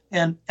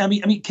And I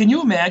mean, can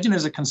you imagine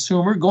as a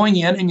consumer going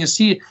in and you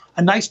see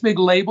a nice big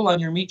label on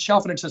your meat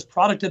shelf and it says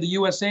product of the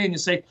USA and you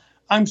say,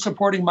 I'm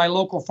supporting my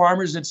local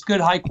farmers. It's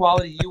good, high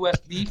quality U.S.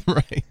 beef.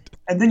 Right.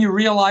 And then you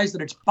realize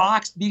that it's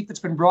boxed beef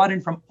that's been brought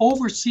in from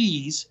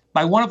overseas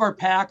by one of our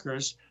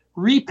packers,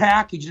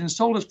 repackaged and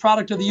sold as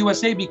product of the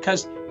USA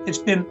because it's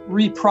been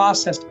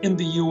reprocessed in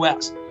the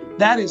U.S.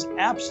 That is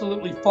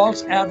absolutely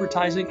false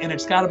advertising, and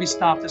it's got to be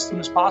stopped as soon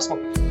as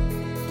possible.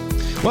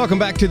 Welcome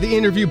back to the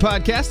Interview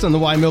Podcast on the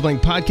Why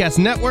Millbank Podcast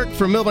Network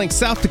from Millbank,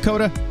 South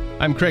Dakota.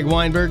 I'm Craig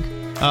Weinberg.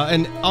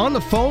 And on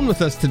the phone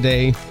with us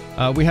today,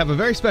 we have a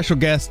very special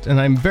guest, and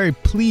I'm very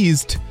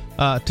pleased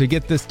to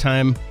get this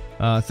time.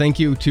 Thank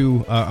you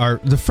to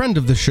the friend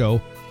of the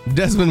show,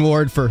 Desmond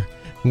Ward, for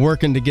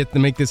working to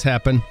make this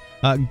happen.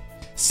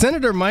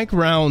 Senator Mike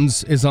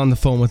Rounds is on the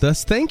phone with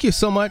us. Thank you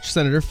so much,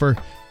 Senator, for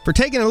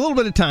taking a little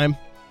bit of time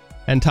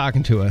and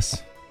talking to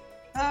us.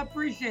 I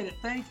appreciate it.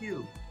 Thank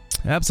you.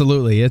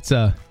 Absolutely. It's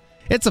a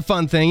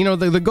fun thing. You know,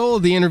 the goal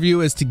of the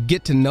interview is to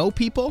get to know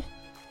people,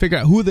 figure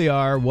out who they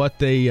are, what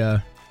they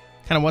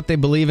what they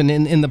believe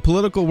in the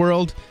political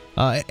world.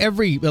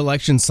 Every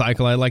election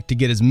cycle, I like to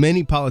get as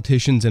many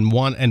politicians and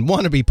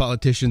wannabe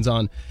politicians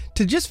on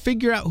to just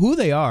figure out who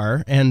they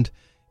are. And,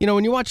 you know,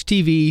 when you watch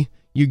TV,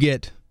 you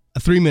get a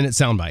 3-minute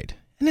soundbite,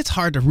 and it's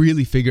hard to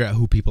really figure out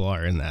who people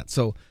are in that.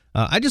 So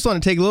I just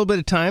want to take a little bit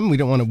of time. We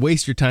don't want to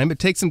waste your time, but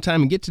take some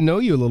time and get to know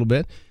you a little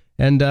bit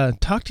and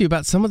talk to you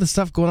about some of the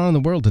stuff going on in the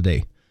world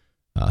today.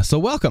 So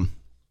welcome.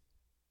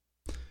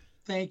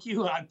 Thank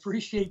you. I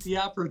appreciate the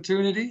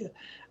opportunity.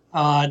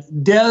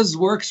 Des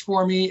works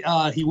for me.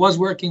 He was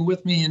working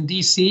with me in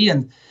D.C.,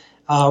 and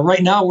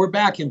right now we're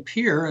back in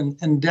Pierre,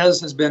 and Des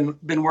has been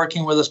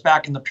working with us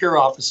back in the Pierre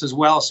office as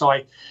well. So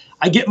I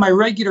get my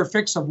regular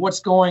fix of what's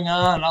going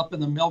on up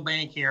in the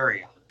Millbank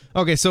area.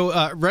 Okay,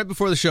 so right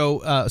before the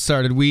show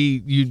started,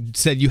 you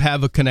said you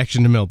have a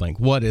connection to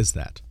Millbank. What is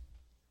that?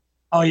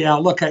 Oh yeah,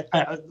 look,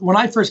 when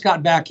I first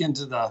got back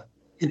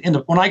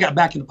when I got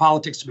back into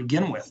politics to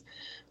begin with,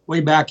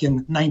 way back in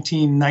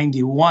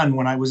 1991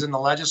 when I was in the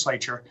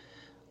legislature,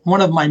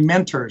 one of my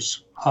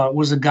mentors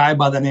was a guy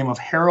by the name of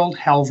Harold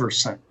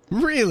Halverson.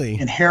 Really?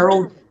 And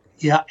Harold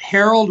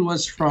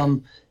was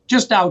from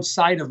just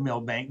outside of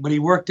Millbank, but he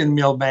worked in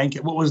Millbank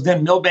at what was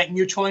then Millbank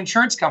Mutual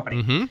Insurance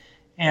Company. Mm-hmm.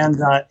 And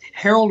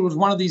Harold was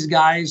one of these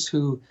guys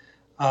who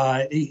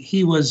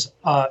he was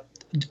a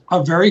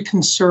very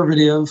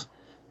conservative,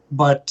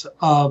 but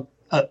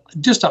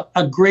just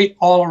a great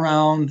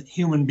all-around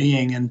human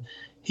being. And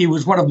he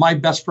was one of my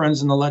best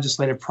friends in the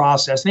legislative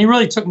process. And he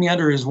really took me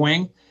under his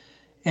wing.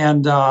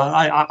 And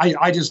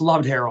I just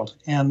loved Harold.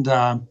 And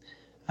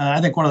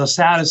I think one of the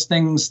saddest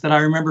things that I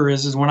remember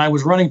is when I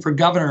was running for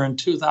governor in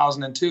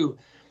 2002,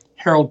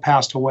 Harold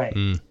passed away.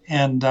 Mm.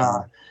 And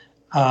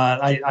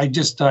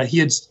he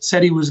had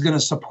said he was going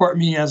to support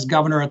me as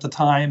governor at the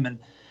time. And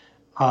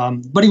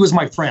but he was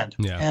my friend.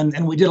 Yeah.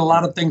 And we did a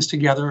lot of things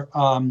together.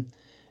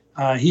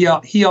 He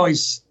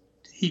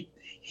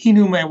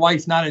knew my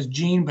wife not as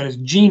Jean, but as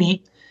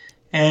Jeannie,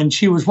 and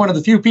she was one of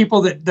the few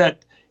people that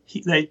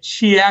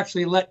she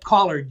actually let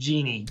call her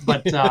Jeannie.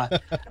 But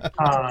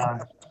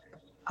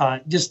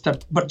just a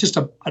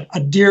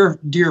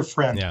dear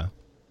friend. Yeah.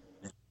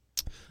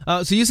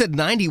 So you said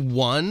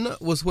 91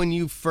 was when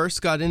you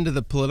first got into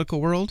the political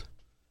world?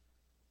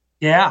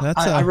 Yeah,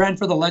 I ran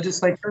for the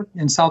legislature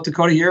in South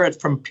Dakota here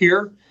from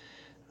Pierre.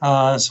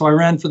 So I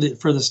ran for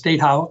the state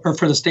house or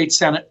for the state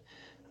senate.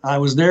 I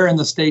was there in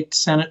the state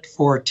senate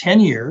for 10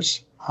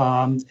 years,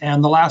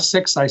 and the last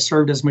 6 I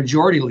served as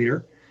majority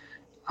leader.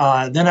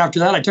 Then after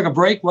that, I took a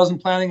break, wasn't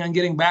planning on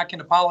getting back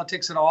into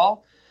politics at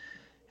all.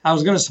 I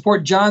was going to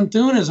support John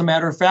Thune, as a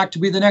matter of fact, to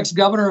be the next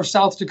governor of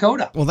South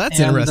Dakota. Well, that's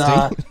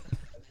interesting.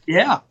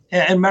 Yeah.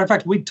 And matter of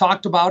fact, we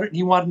talked about it, and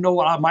he wanted to know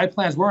what my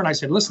plans were. And I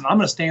said, listen, I'm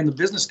going to stay in the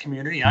business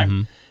community.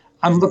 Mm-hmm.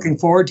 I'm looking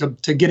forward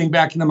to getting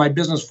back into my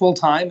business full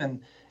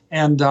time.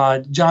 And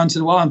John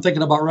said, well, I'm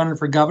thinking about running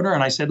for governor.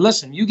 And I said,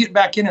 listen, you get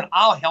back in and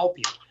I'll help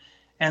you.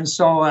 And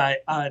so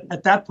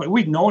at that point,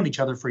 we'd known each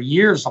other for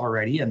years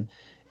already.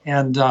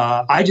 And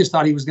I just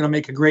thought he was going to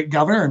make a great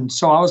governor. And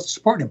so I was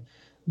supporting him.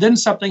 Then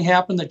something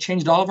happened that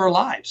changed all of our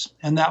lives.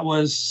 And that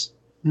was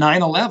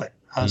 9/11.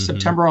 Mm-hmm.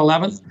 September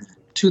 11th,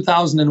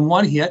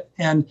 2001 hit.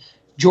 And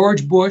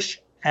George Bush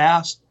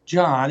asked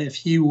John if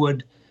he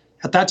would,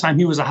 at that time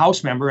he was a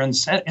House member in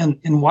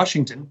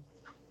Washington.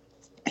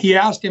 He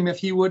asked him if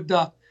he would,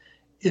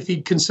 if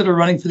he'd consider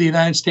running for the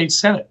United States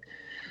Senate.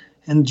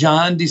 And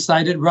John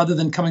decided rather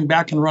than coming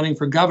back and running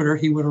for governor,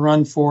 he would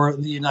run for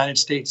the United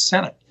States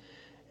Senate.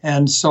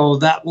 And so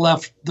that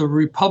left the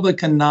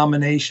Republican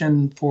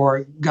nomination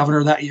for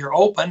governor that year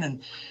open.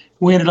 And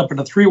we ended up in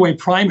a 3-way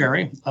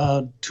primary.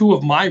 2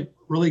 of my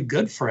really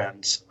good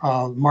friends,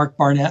 Mark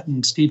Barnett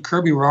and Steve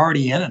Kirby, were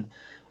already in. And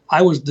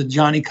I was the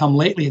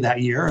Johnny-come-lately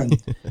that year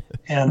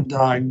and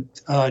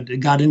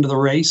got into the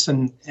race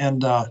and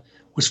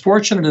was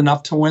fortunate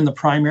enough to win the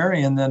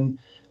primary and then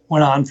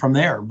went on from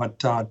there, but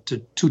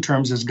to 2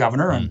 terms as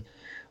governor. And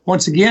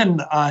once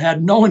again, I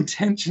had no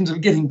intentions of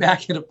getting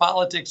back into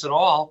politics at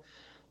all.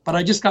 But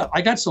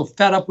I got so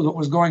fed up with what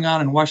was going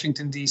on in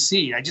Washington,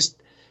 D.C.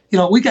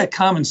 We got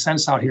common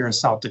sense out here in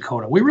South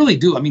Dakota. We really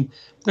do. I mean,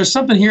 there's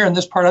something here in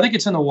this part. I think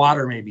it's in the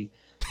water, maybe.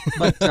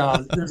 But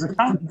there's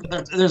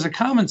a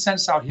common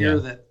sense out here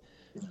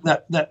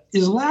that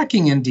is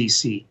lacking in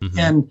D.C. Mm-hmm.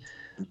 And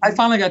I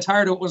finally got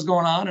tired of what was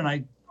going on.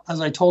 And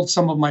as I told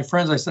some of my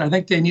friends, I said, I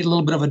think they need a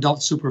little bit of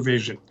adult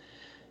supervision.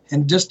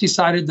 And just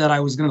decided that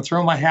I was going to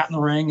throw my hat in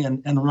the ring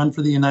and run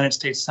for the United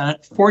States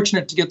Senate.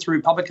 Fortunate to get the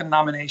Republican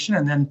nomination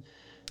and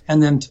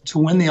then to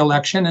win the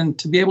election and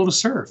to be able to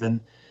serve. And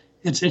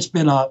it's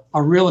been a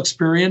real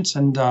experience.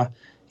 And,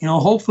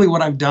 hopefully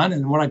what I've done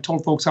and what I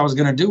told folks I was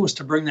going to do was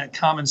to bring that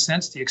common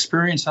sense, the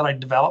experience that I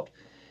developed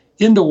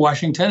into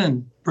Washington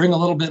and bring a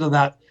little bit of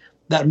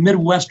that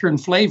Midwestern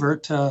flavor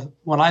to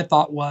what I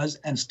thought was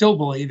and still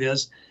believe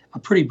is a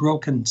pretty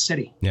broken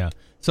city. Yeah.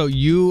 So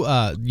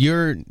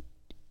you're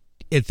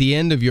at the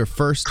end of your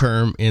first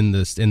term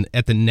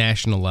at the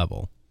national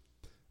level.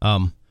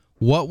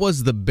 What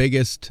was the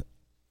biggest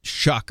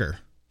shocker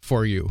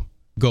for you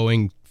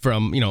going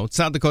from,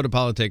 South Dakota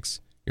politics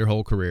your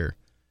whole career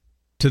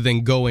to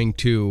then going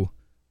to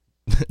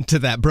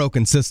that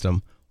broken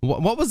system?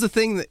 What was the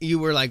thing that you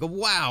were like,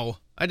 wow,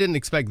 I didn't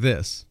expect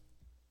this?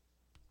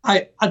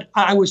 I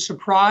was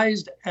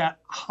surprised at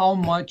how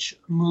much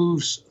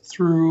moves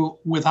through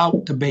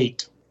without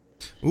debate.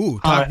 Ooh,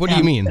 what do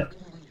you mean?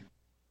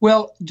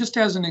 Well, just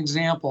as an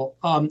example,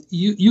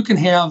 you can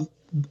have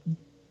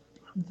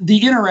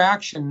the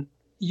interaction.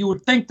 You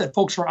would think that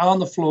folks are on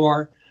the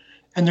floor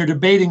and they're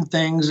debating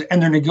things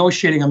and they're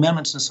negotiating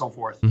amendments and so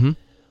forth. Mm-hmm.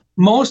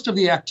 Most of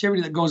the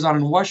activity that goes on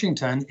in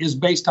Washington is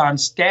based on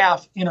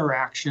staff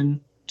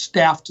interaction,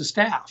 staff to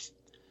staff.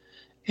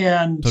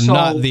 And so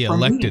not the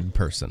elected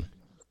person.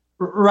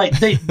 Right.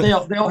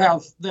 They'll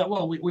have that.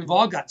 Well, we've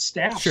all got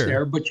staffs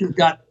there, but you've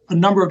got a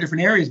number of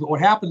different areas. But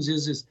what happens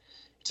is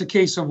it's a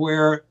case of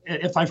where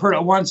if I've heard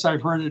it once,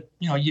 I've heard it,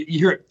 you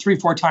hear it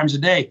 3-4 times a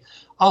day.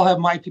 I'll have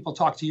my people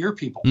talk to your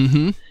people.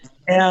 Mm-hmm.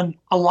 And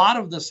a lot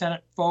of the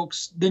Senate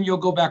folks, then you'll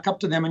go back up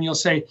to them and you'll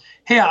say,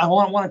 hey, I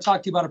want to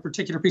talk to you about a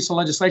particular piece of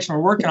legislation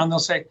we're working on. They'll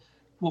say,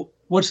 well,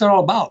 what's that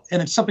all about?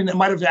 And it's something that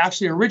might have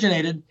actually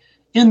originated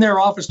in their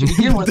office to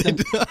begin with.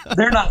 And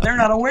they're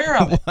not aware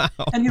of it. Wow.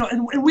 And,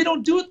 and we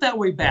don't do it that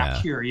way back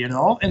here,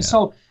 And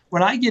so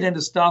when I get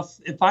into stuff,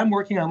 if I'm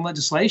working on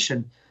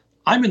legislation,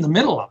 I'm in the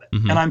middle of it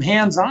and I'm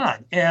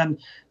hands-on. And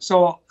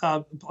so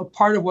a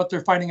part of what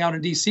they're finding out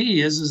in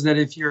D.C. is that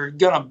if you're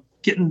going to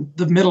get in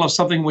the middle of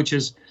something which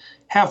is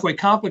halfway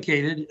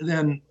complicated,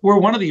 then we're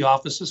one of the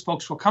offices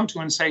folks will come to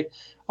and say,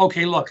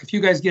 okay, look, if you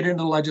guys get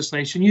into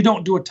legislation, you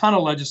don't do a ton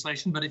of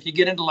legislation, but if you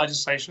get into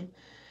legislation,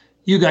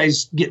 you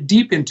guys get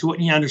deep into it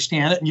and you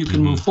understand it and you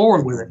can move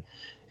forward with it.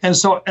 And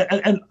so,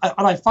 and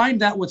I find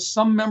that with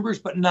some members,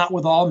 but not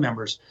with all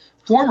members.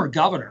 Former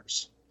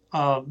governors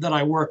that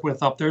I work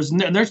with up there,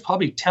 and there's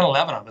probably 10,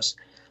 11 of us.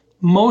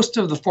 Most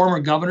of the former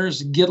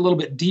governors get a little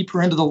bit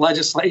deeper into the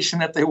legislation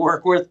that they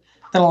work with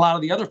than a lot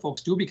of the other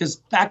folks do, because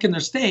back in their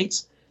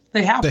states,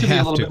 they have to be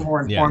a little bit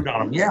more informed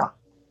on them. Yeah.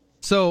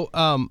 So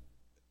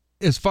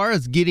as far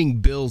as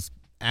getting bills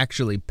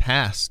actually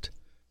passed,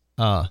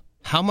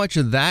 how much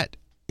of that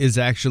is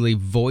actually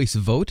voice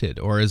voted,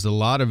 or is a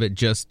lot of it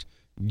just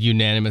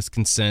unanimous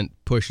consent,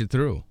 push it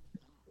through?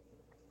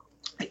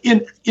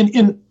 In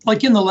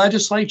the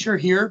legislature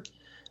here,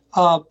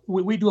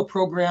 we do a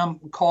program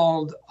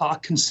called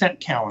consent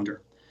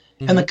calendar.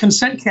 Mm-hmm. And the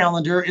consent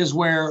calendar is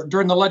where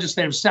during the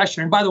legislative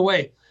session, and by the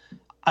way,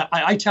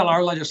 I tell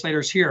our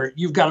legislators here,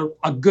 you've got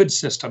a good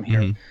system here.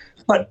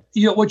 Mm-hmm. But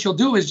what you'll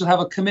do is you'll have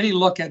a committee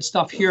look at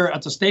stuff here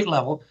at the state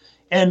level.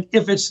 And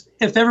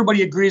if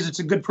everybody agrees it's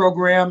a good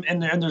program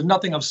and there's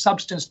nothing of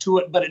substance to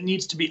it, but it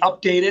needs to be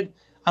updated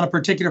on a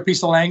particular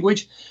piece of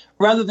language,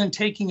 rather than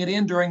taking it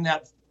in during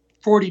that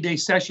 40-day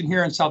session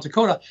here in South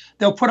Dakota,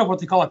 they'll put up what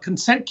they call a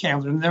consent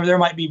calendar. And there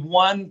might be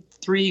 1,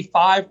 3,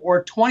 5,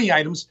 or 20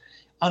 items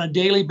on a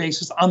daily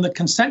basis on the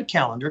consent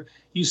calendar.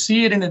 You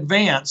see it in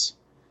advance,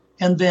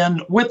 and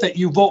then with it,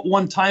 you vote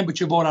one time, but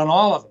you vote on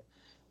all of them.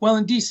 Well,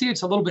 in D.C.,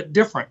 it's a little bit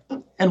different.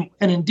 And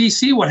in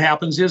D.C., what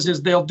happens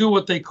is they'll do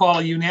what they call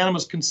a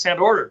unanimous consent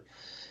order.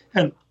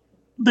 And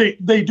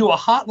they do a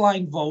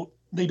hotline vote.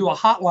 They do a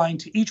hotline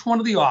to each one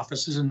of the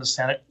offices in the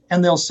Senate,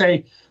 and they'll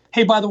say,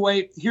 hey, by the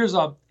way, here's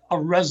a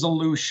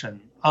resolution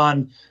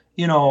on,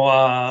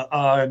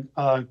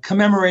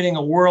 commemorating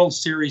a World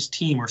Series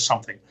team or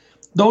something,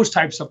 those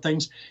types of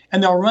things.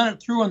 And they'll run it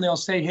through and they'll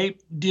say, hey,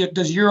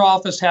 does your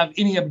office have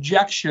any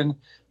objection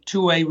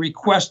to a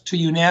request to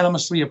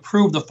unanimously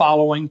approve the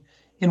following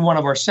in one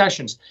of our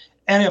sessions?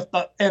 And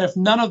if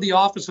none of the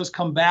offices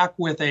come back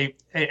with a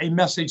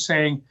message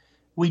saying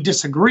we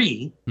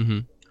disagree,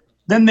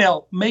 then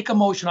they'll make a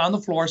motion on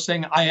the floor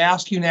saying, I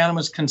ask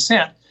unanimous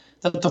consent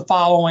that the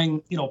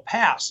following,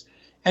 pass.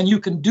 And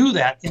you can do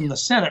that in the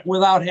Senate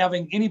without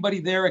having anybody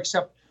there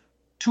except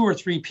 2 or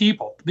 3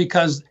 people,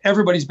 because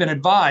everybody's been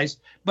advised.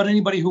 But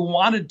anybody who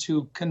wanted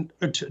to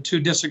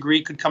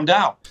disagree could come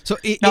down. So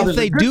if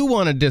they do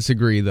want to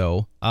disagree,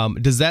 though,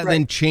 does that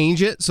then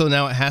change it? So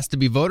now it has to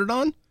be voted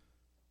on?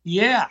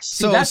 Yes.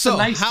 So that's a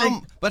nice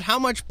thing. But how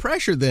much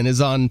pressure then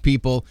is on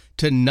people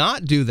to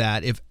not do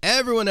that if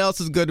everyone else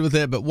is good with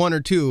it, but one or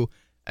two?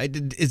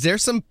 Is there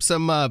some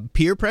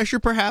peer pressure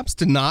perhaps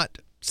to not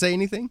say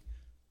anything?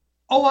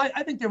 Oh,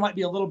 I think there might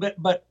be a little bit,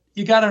 but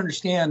you got to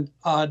understand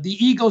the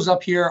egos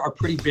up here are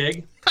pretty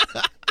big,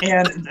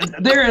 and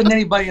there isn't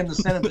anybody in the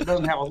Senate that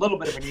doesn't have a little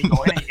bit of an ego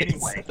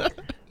anyway.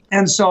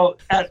 And so,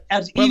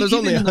 there's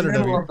only 100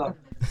 of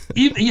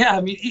you.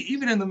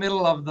 Even in the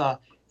middle of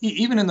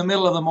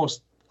the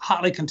most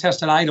hotly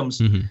contested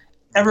items,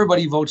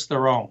 everybody votes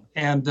their own,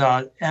 and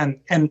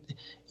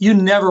you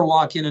never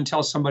walk in and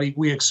tell somebody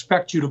we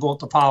expect you to vote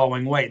the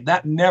following way.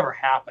 That never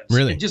happens.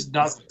 Really? It just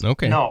doesn't.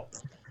 Okay. No.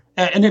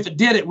 And if it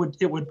did, it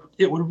would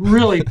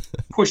really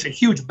push a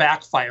huge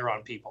backfire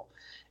on people.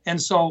 And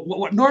so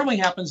what normally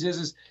happens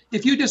is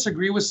if you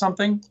disagree with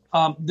something,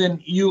 then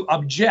you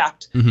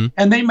object,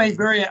 and they may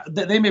very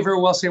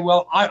well say,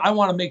 well, I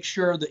want to make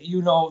sure that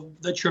you know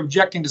that you're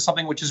objecting to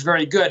something which is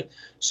very good.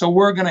 So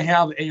we're going to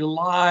have a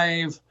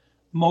live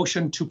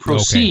motion to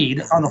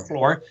proceed on the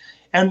floor,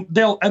 and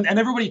and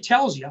everybody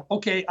tells you,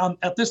 okay,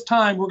 at this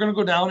time we're going to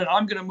go down, and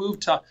I'm going to move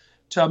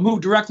to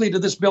move directly to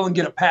this bill and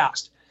get it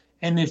passed.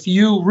 And if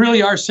you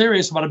really are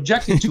serious about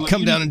objecting to it,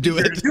 come down and do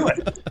it.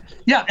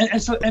 Yeah,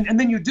 and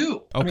then you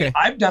do. Okay. I mean,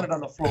 I've done it on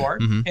the floor,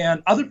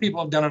 and other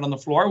people have done it on the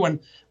floor when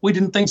we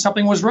didn't think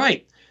something was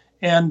right.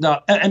 And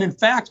in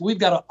fact, we've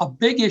got a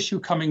big issue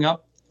coming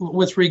up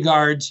with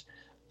regards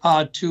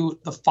to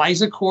the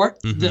FISA court.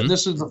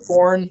 This is the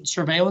foreign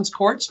surveillance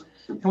courts,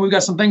 and we've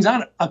got some things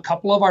on it. A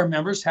couple of our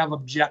members have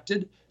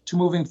objected to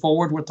moving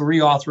forward with the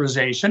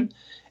reauthorization,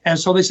 and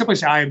so they simply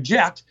say, I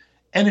object.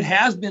 And it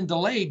has been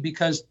delayed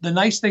because the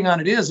nice thing on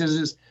it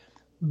is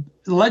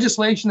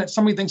legislation that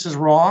somebody thinks is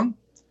wrong.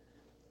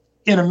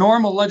 In a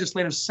normal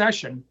legislative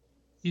session,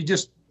 in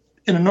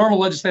a normal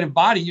legislative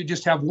body, you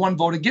just have one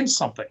vote against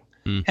something,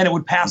 and it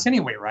would pass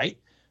anyway, right?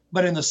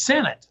 But in the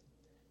Senate,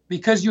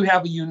 because you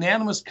have a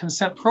unanimous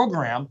consent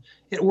program,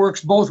 it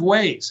works both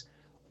ways.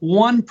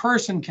 One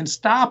person can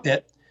stop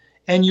it,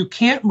 and you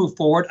can't move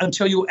forward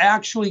until you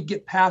actually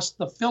get past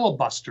the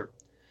filibuster.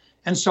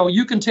 And so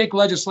you can take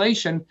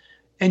legislation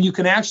and you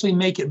can actually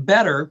make it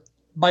better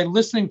by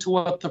listening to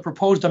what the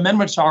proposed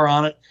amendments are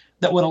on it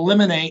that would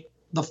eliminate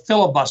the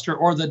filibuster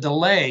or the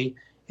delay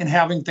in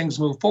having things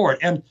move forward.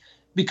 And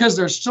because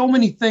there's so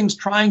many things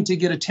trying to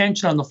get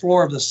attention on the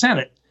floor of the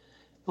Senate,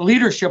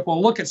 leadership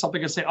will look at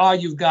something and say, oh,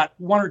 you've got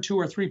one or two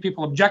or three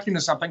people objecting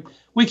to something.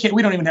 We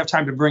don't even have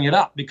time to bring it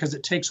up because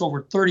it takes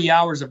over 30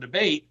 hours of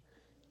debate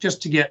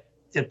just to get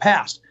it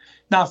passed.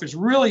 Now, if it's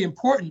really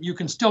important, you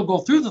can still go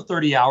through the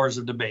 30 hours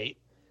of debate.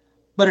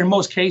 But in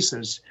most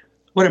cases,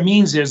 what it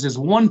means is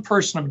one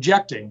person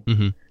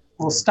objecting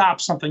will stop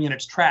something in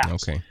its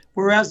tracks. Okay.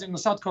 Whereas in the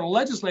South Dakota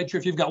legislature,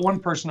 if you've got one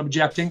person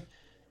objecting,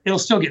 it'll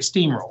still get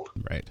steamrolled.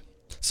 Right.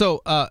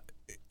 So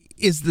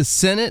is the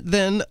Senate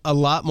then a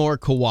lot more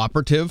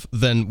cooperative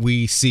than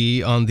we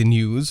see on the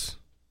news?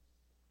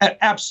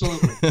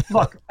 Absolutely.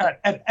 Look,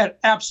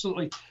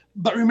 absolutely.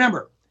 But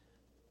remember,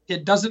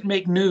 it doesn't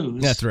make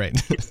news. That's right.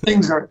 if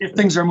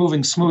things are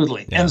moving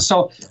smoothly. Yeah. And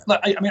so,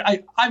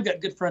 I've got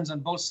good friends on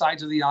both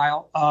sides of the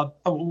aisle.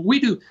 We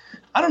do.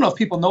 I don't know if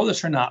people know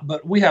this or not,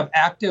 but we have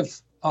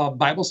active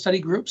Bible study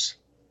groups.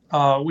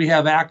 We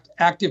have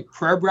active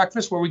prayer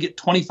breakfast where we get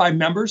 25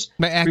 members.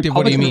 By active,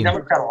 what do you mean?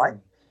 Democrat alike.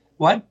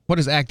 What? What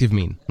does active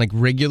mean? Like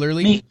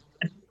regularly?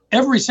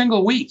 Every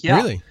single week. Yeah.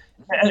 Really?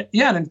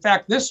 Yeah, and in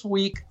fact, this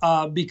week,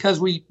 because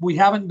we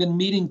haven't been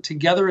meeting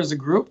together as a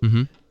group,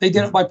 they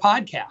did it by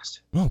podcast.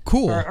 Oh,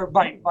 cool! Or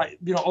by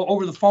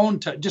over the phone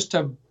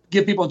to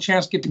give people a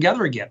chance to get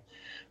together again.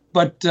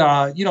 But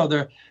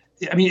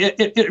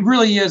it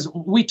really is.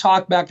 We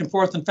talk back and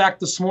forth. In fact,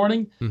 this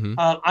morning,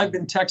 I've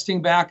been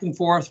texting back and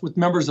forth with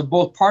members of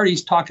both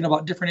parties talking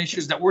about different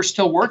issues that we're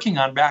still working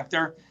on back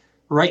there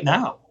right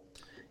now.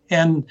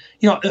 And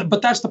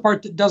but that's the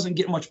part that doesn't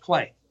get much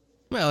play.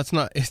 Well, it's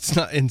not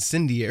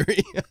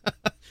incendiary.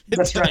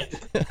 That's right.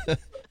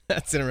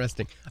 That's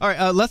interesting. All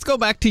right, let's go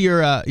back to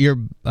your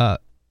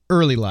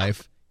early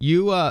life.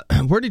 You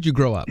where did you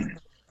grow up?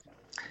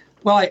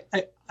 Well,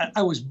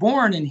 I was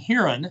born in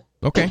Huron.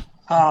 Okay.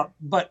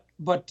 But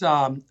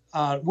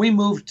we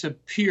moved to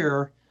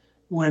Pierre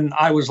when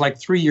I was like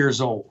 3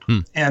 years old,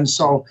 and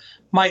so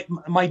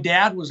my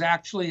dad was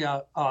actually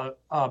a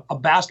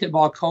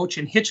basketball coach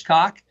in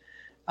Hitchcock,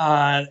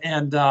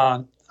 and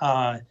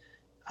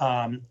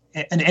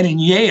in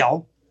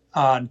Yale.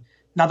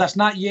 Now, that's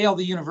not Yale,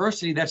 the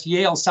university. That's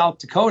Yale, South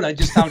Dakota,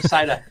 just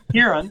outside of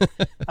Huron,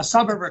 a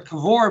suburb of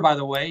Cavour, by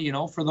the way,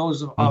 for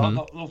those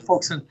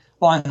folks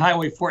along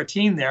Highway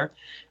 14 there.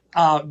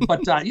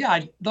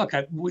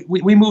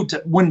 We moved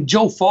to when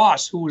Joe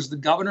Foss, who was the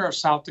governor of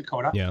South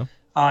Dakota,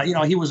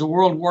 he was a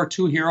World War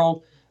II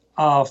hero,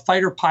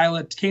 fighter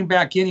pilot, came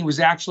back in. He was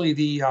actually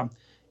the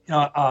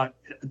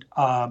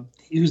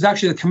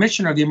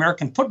commissioner of the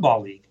American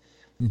Football League.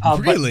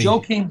 Really? But Joe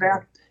came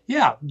back.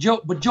 Yeah,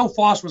 Joe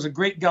Foss was a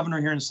great governor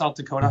here in South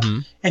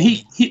Dakota, and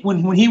he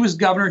when he was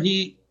governor,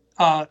 he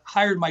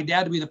hired my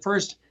dad to be the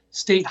first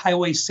state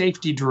highway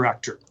safety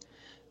director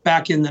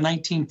back in the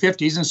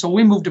 1950s. And so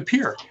we moved to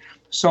Pierre.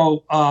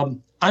 So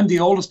I'm the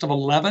oldest of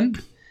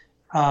 11.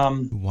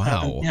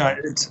 Wow.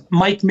 It's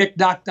Mike, Mick,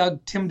 Doc,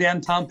 Doug, Tim,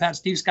 Dan, Tom, Pat,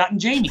 Steve, Scott, and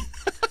Jamie.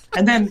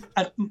 And then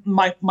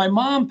my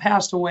mom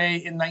passed away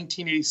in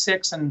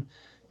 1986,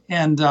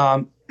 and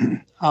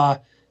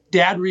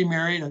Dad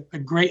remarried a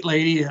great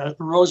lady,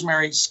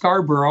 Rosemary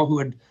Scarborough, who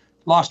had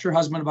lost her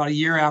husband about a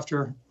year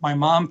after my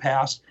mom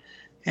passed.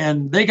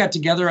 And they got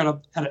together at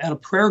a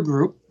prayer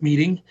group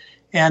meeting,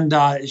 and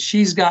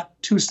she's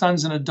got 2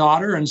 sons and a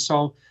daughter, and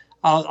so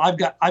I've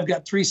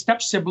got 3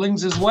 step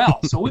siblings as well.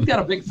 So we've got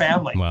a big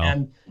family. Wow.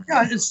 And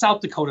yeah, it's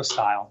South Dakota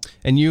style.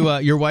 And you,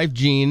 your wife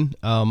Jean,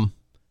 how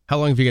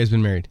long have you guys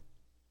been married?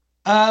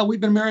 We've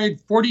been married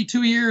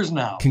 42 years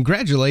now.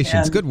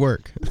 Congratulations. Good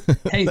work.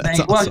 Hey, thanks.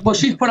 Awesome. Well,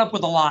 she's put up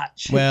with a lot.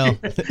 Well,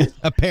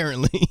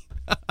 apparently.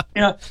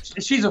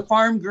 She's a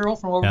farm girl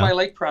from over by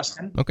Lake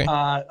Preston. Okay.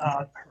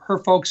 Her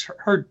folks,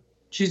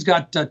 she's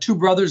got 2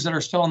 brothers that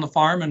are still on the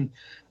farm, and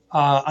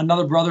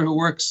another brother who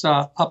works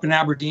up in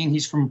Aberdeen.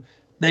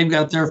 They've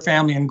got their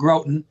family in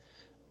Groton.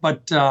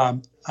 But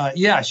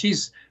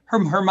she's her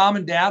mom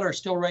and dad are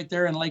still right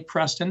there in Lake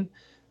Preston,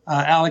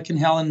 Alec and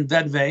Helen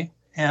Vedve,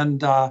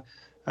 and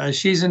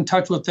she's in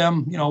touch with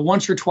them,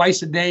 once or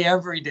twice a day,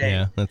 every day.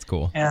 Yeah, that's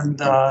cool. And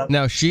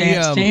now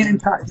staying in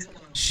touch.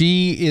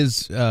 She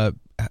is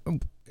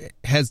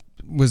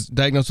was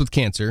diagnosed with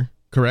cancer,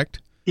 correct?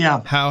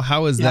 Yeah.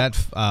 How is that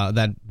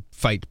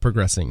fight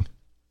progressing?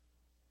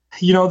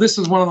 This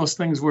is one of those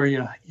things where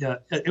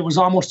it was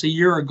almost a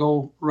year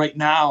ago right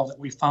now that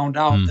we found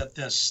out that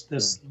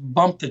this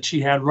bump that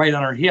she had right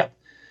on her hip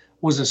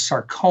was a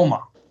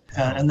sarcoma.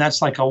 And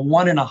that's like a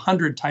 1 in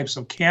 100 types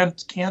of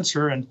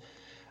cancer. And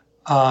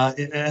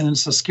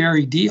it's a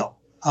scary deal.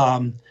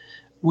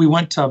 We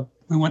went to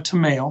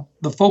Mayo.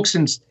 The folks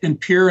in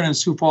Pierre and in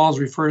Sioux Falls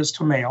referred us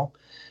to Mayo.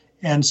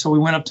 And so we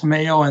went up to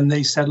Mayo, and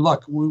they said,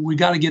 look, we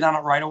got to get on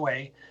it right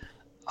away.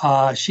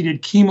 She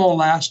did chemo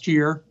last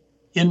year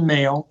in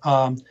Mayo.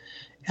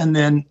 And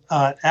then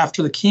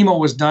after the chemo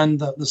was done,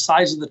 the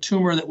size of the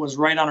tumor that was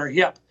right on her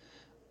hip,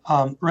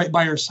 right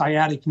by her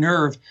sciatic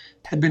nerve,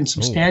 had been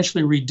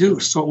substantially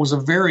reduced. So it was a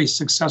very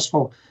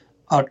successful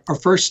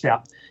first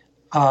step.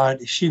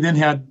 She then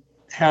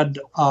had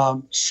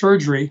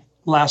surgery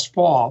last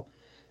fall.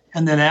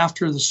 And then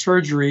after the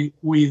surgery,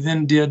 we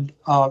then did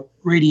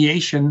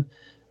radiation,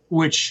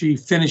 which she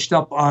finished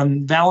up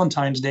on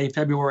Valentine's Day,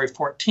 February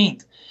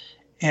 14th.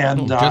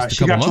 And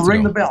she got to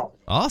ring the bell.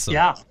 Awesome.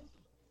 Yeah.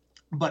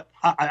 But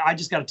I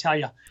just got to tell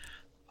you,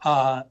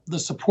 the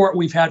support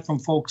we've had from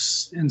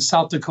folks in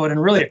South Dakota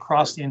and really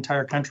across the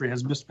entire country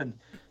has just been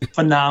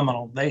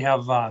phenomenal. They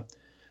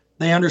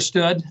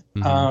understood,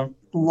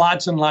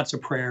 lots and lots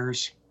of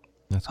prayers.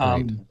 That's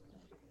great.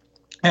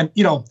 And,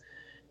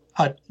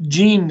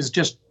 Jean is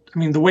just,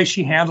 the way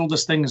she handled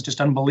this thing is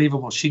just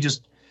unbelievable. She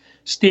just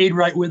stayed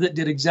right with it,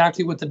 did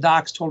exactly what the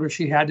docs told her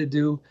she had to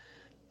do.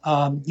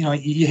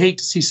 You hate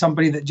to see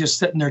somebody that just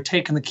sitting there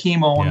taking the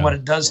chemo and what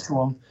it does to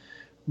them.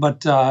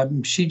 But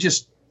she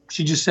just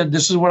said,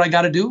 this is what I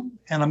got to do,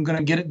 and I'm going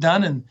to get it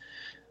done. And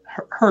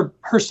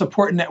her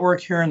support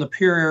network here in the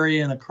Pierre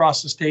area and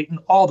across the state, and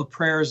all the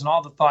prayers and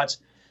all the thoughts,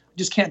 I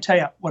just can't tell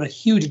you what a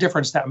huge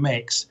difference that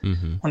makes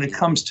when it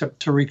comes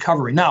to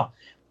recovery. Now,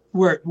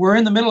 we're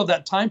in the middle of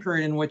that time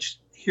period in which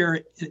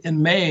here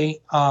in May,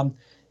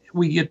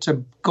 we get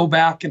to go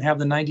back and have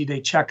the 90-day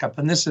checkup.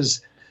 And this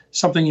is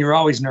something you're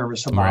always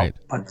nervous about. Right.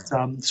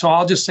 But so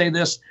I'll just say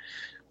this.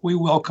 We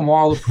welcome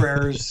all the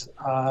prayers.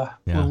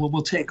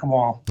 We'll take them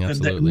all.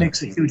 Absolutely. That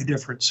makes a huge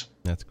difference.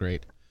 That's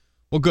great.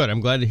 Well, good. I'm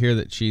glad to hear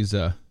that she's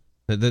that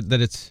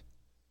it's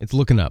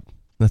looking up.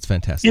 That's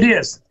fantastic. It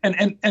is.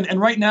 And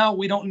right now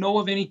we don't know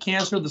of any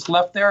cancer that's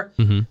left there,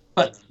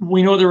 but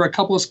we know there were a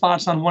couple of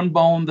spots on one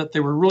bone that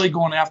they were really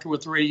going after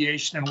with the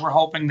radiation, and we're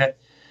hoping that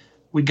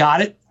we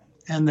got it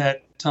and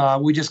that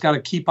we just got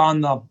to keep on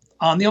the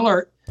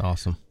alert.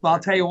 Awesome. Well, I'll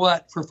tell you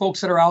what, for folks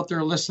that are out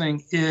there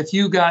listening, if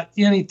you got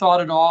any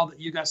thought at all that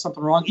you got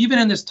something wrong, even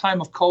in this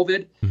time of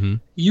COVID,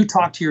 you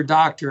talk to your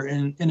doctor,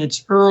 and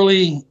it's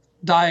early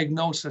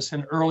diagnosis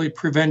and early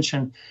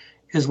prevention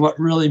is what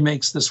really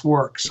makes this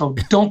work. So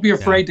don't be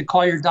afraid to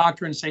call your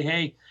doctor and say,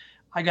 hey,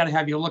 I got to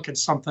have you look at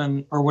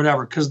something or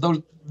whatever, because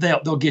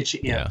they'll get you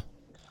in. Yeah.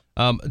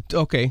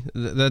 Okay.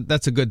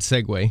 That's a good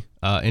segue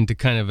into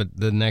kind of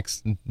the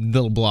next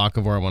little block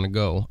of where I want to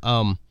go.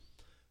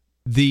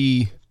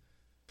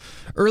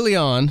 Early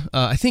on,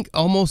 I think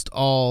almost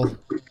all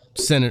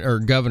Senate or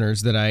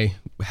governors that I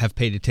have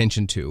paid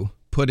attention to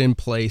put in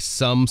place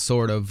some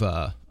sort of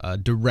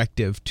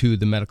directive to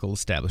the medical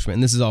establishment.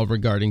 And this is all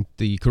regarding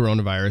the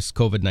coronavirus,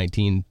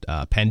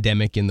 COVID-19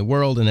 pandemic in the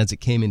world and as it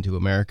came into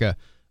America.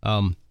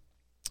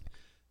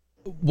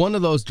 One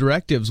of those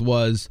directives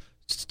was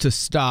to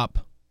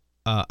stop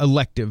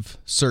elective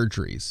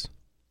surgeries.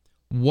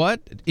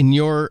 What, in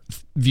your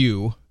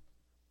view,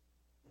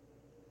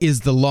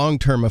 is the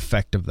long-term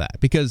effect of that?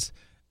 Because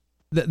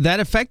that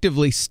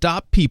effectively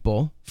stopped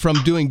people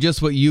from doing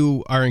just what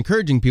you are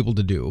encouraging people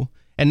to do,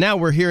 And now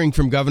we're hearing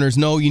from governors,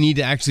 no, you need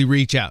to actually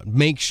reach out.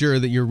 Make sure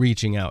that you're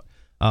reaching out.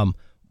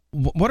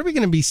 What are we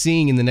going to be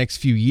seeing in the next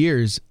few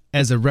years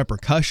as a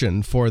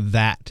repercussion for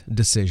that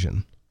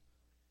decision?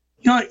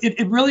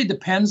 It really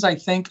depends, I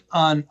think,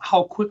 on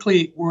how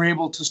quickly we're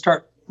able to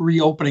start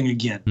reopening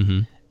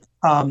again.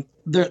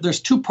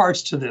 There's two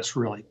parts to this,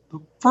 really. The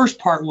first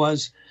part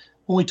was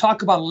when we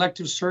talk about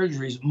elective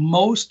surgeries,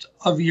 most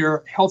of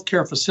your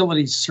healthcare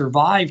facilities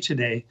survive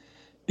today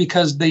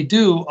because they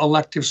do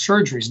elective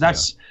surgeries.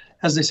 That's,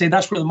 as they say,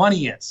 that's where the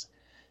money is.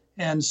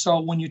 And so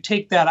when you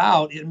take that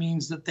out, it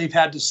means that they've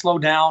had to slow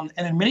down.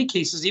 And in many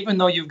cases, even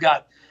though you've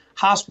got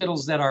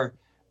hospitals that are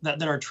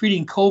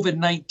treating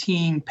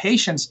COVID-19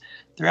 patients,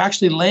 they're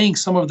actually laying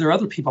some of their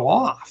other people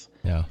off.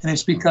 Yeah. And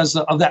it's because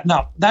of that.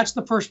 Now, that's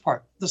the first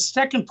part. The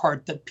second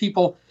part that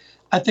people,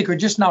 I think, are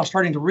just now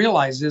starting to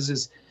realize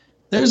is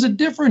there's a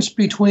difference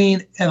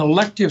between an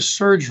elective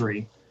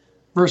surgery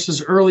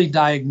versus early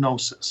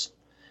diagnosis.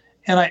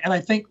 And I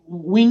think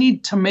we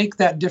need to make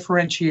that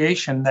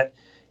differentiation that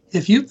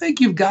if you think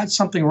you've got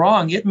something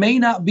wrong, it may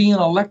not be an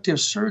elective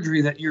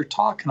surgery that you're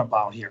talking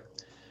about here.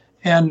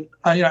 And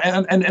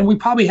and we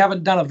probably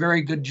haven't done a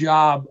very good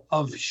job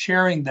of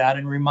sharing that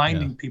and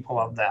reminding people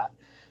of that.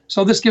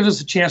 So this gives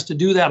us a chance to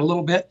do that a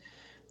little bit.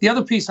 The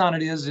other piece on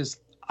it is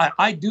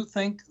I do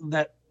think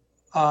that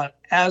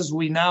as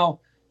we now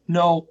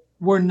know,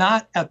 we're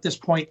not at this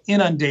point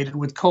inundated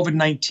with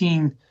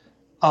COVID-19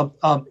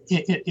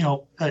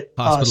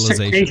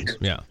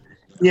 hospitalizations.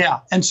 Yeah.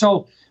 And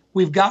so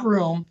we've got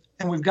room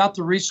and we've got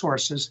the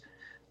resources.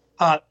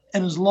 And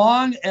as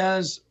long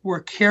as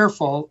we're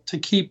careful to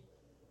keep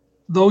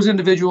those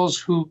individuals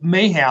who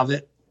may have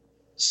it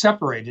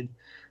separated,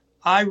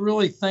 I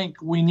really think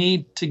we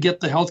need to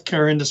get the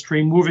healthcare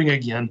industry moving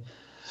again,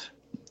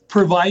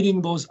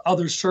 providing those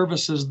other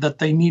services that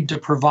they need to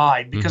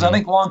provide. Because I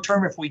think long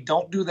term, if we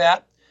don't do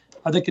that,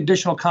 I think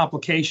additional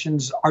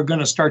complications are going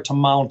to start to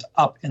mount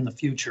up in the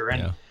future.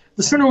 And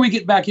the sooner we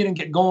get back in and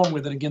get going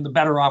with it again, the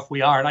better off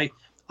we are. And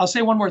I'll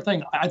say one more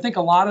thing. I think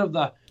a lot of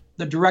the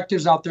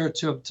directives out there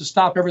to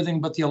stop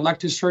everything but the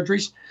elective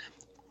surgeries,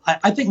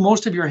 I think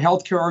most of your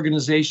healthcare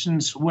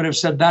organizations would have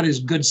said that is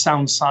good,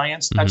 sound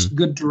science. That's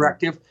good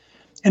directive.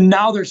 And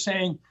now they're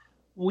saying,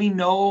 we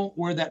know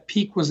where that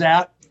peak was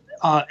at.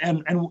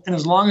 And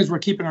as long as we're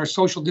keeping our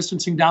social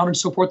distancing down and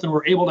so forth, and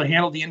we're able to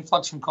handle the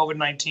influx from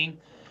COVID-19,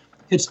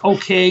 it's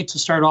okay to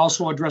start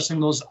also addressing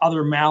those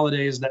other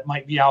maladies that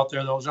might be out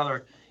there, those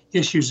other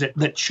issues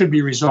that should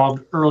be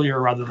resolved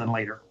earlier rather than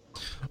later.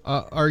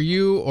 Are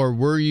you or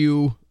were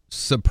you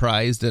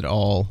surprised at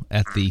all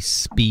at the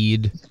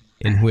speed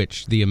in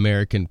which the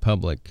American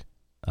public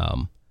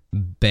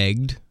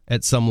begged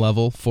at some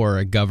level for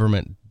a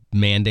government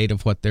mandate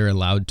of what they're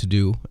allowed to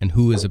do and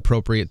who is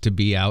appropriate to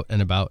be out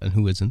and about and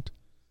who isn't?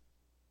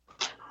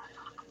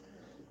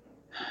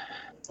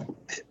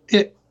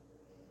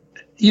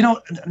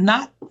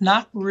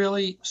 Not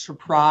really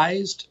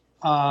surprised,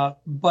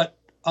 but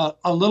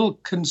a little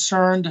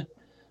concerned.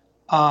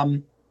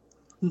 No,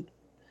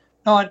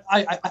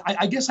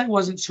 I guess I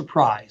wasn't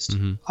surprised,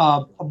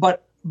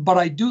 but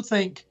I do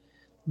think,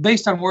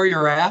 based on where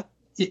you're at,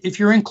 if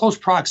you're in close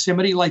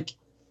proximity, like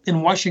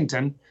in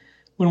Washington,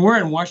 when we're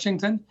in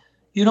Washington,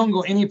 you don't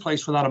go any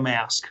place without a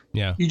mask.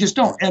 Yeah, you just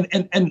don't,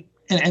 and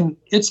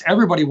it's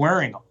everybody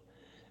wearing them.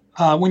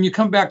 When you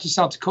come back to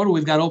South Dakota,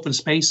 we've got open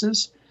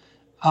spaces,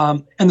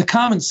 and the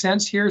common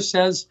sense here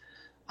says,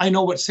 I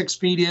know what 6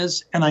 feet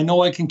is, and I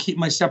know I can keep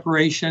my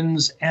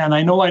separations, and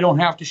I know I don't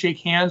have to shake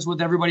hands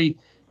with everybody,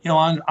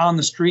 on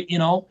the street,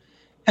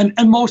 and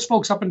most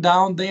folks up and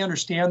down, they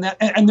understand that,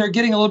 and they're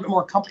getting a little bit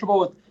more comfortable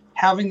with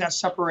having that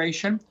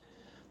separation.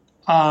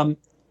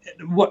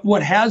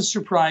 What has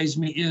surprised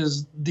me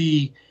is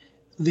the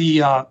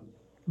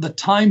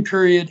time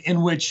period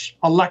in which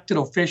elected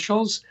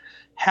officials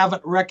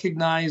haven't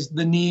recognized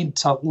the need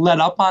to let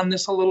up on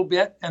this a little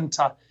bit and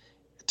to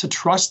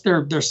trust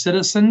their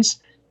citizens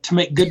to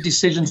make good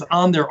decisions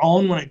on their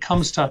own when it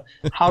comes to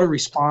how to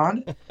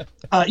respond.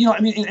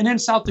 And in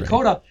South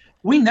Dakota,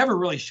 we never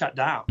really shut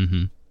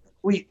down.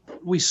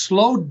 We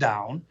slowed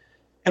down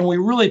and we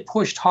really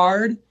pushed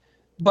hard,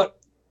 but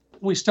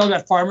we still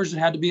got farmers that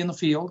had to be in the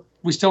field.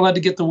 We still had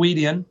to get the wheat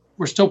in.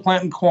 We're still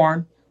planting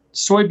corn.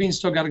 Soybeans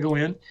still got to go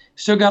in.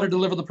 Still got to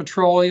deliver the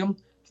petroleum,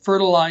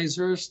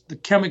 fertilizers, the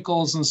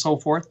chemicals, and so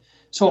forth.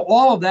 So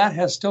all of that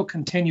has still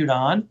continued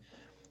on,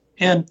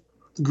 and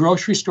the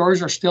grocery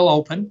stores are still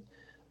open.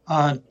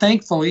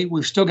 Thankfully,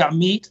 we've still got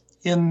meat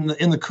in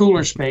the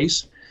cooler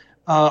space,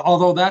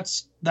 although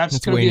that's going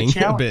to be a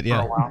challenge for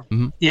a while.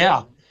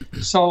 Yeah.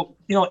 So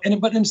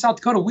but in South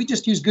Dakota, we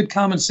just use good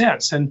common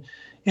sense, and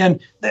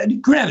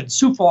granted,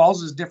 Sioux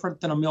Falls is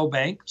different than a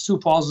Millbank. Sioux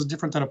Falls is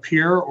different than a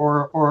Pierre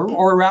or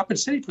a Rapid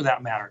City, for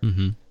that matter.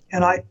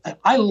 And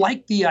I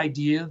like the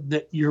idea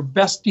that your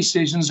best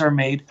decisions are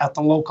made at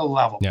the local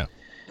level. Yeah.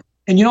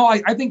 And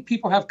I think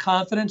people have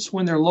confidence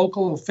when their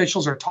local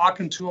officials are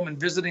talking to them and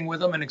visiting with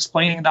them and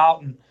explaining it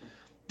out, and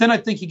then I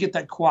think you get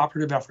that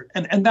cooperative effort,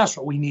 and that's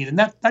what we need. And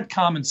that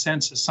common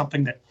sense is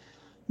something that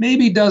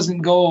maybe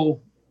doesn't go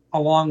a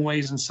long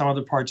ways in some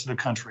other parts of the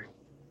country.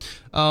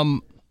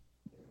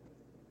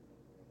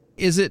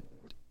 Is it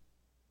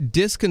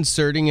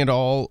disconcerting at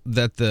all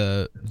that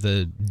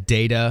the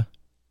data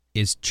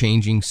is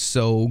changing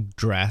so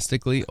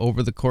drastically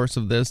over the course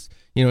of this?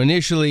 You know,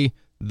 initially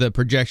the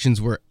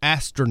projections were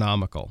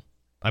astronomical.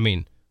 I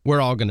mean,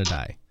 we're all going to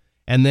die.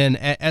 And then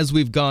as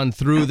we've gone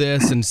through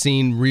this and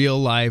seen real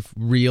life,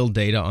 real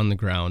data on the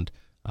ground,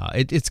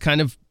 it's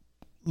kind of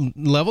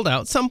leveled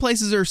out. Some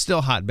places are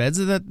still hotbeds.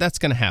 That's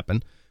going to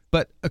happen.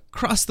 But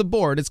across the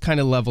board, it's kind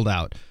of leveled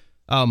out.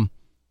 Why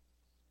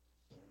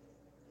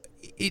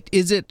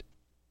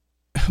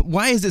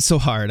is it so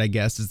hard, I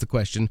guess, is the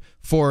question,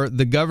 for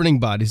the governing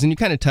bodies, and you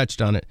kind of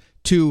touched on it,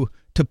 to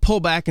pull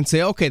back and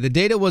say, okay, the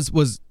data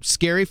was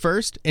scary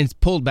first and it's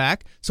pulled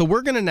back, so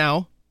we're going to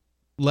now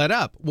let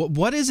up.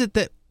 What is it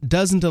that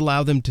doesn't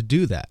allow them to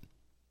do that?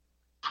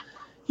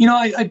 You know,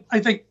 I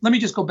think, let me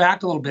just go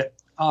back a little bit.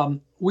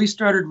 We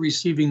started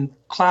receiving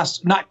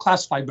not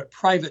classified, but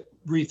private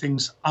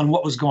briefings on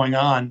what was going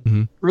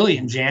on really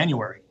in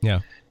January.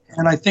 Yeah.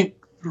 And I think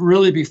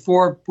really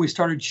before we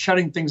started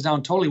shutting things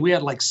down totally, we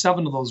had like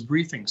 7 of those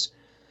briefings.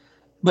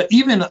 But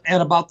even at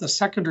about the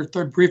second or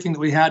third briefing that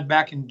we had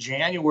back in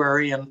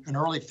January and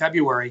early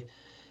February,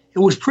 it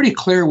was pretty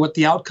clear what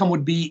the outcome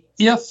would be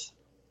if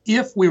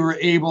we were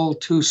able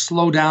to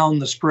slow down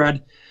the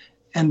spread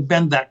and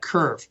bend that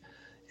curve.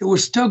 It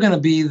was still going to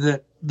be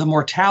that the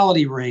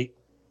mortality rate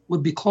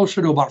would be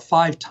closer to about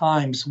 5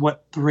 times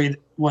what the rate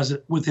was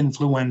with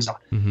influenza.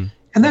 And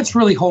that's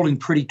really holding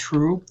pretty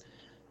true.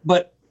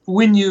 But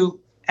when you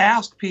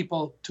ask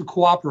people to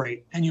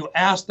cooperate and you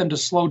ask them to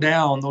slow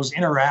down those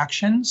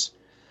interactions,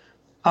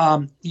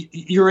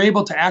 you're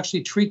able to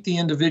actually treat the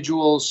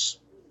individuals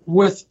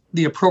with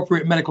the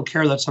appropriate medical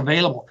care that's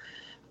available.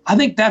 I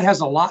think that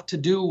has a lot to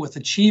do with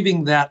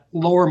achieving that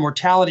lower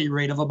mortality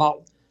rate of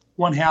about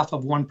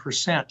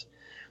 0.5%.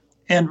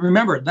 And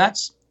remember,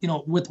 that's, you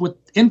know, with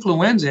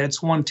influenza, it's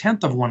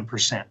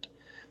 0.1%.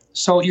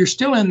 So you're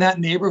still in that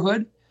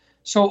neighborhood.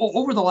 So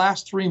over the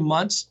last 3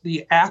 months,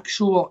 the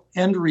actual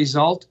end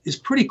result is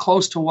pretty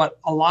close to what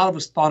a lot of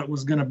us thought it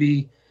was going to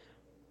be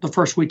the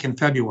first week in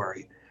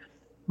February.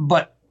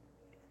 But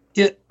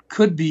it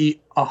could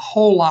be a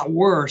whole lot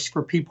worse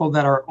for people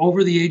that are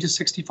over the age of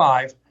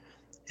 65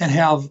 and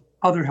have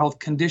other health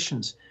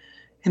conditions.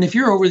 And if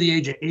you're over the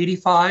age of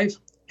 85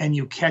 and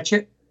you catch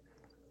it,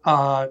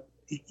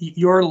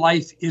 your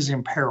life is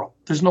in peril.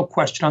 There's no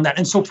question on that.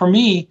 And so for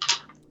me,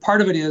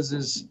 part of it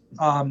is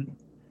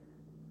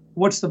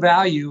what's the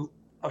value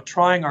of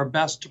trying our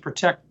best to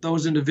protect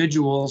those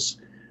individuals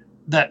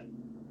that,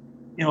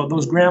 you know,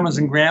 those grandmas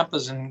and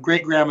grandpas and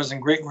great-grandmas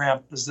and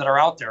great-grandpas that are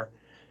out there?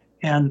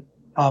 And,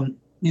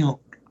 you know,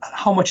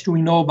 how much do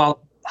we know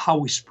about how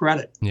we spread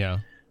it? Yeah.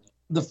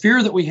 The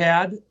fear that we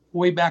had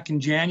way back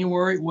in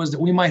January was that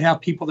we might have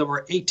people that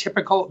were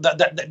atypical,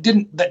 that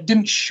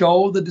didn't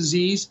show the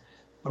disease,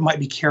 but might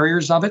be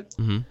carriers of it.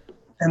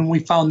 And we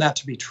found that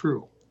to be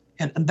true.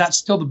 And that's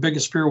still the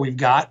biggest fear we've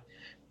got,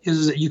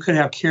 is that you could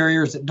have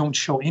carriers that don't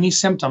show any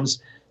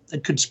symptoms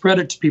that could spread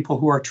it to people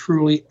who are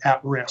truly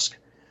at risk.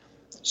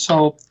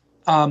 So,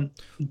 do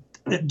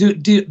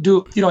you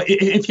know,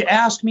 if you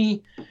ask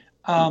me,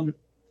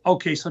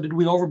 okay, so did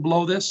we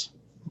overblow this?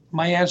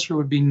 My answer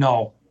would be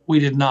no, we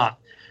did not.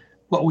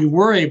 What we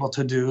were able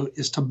to do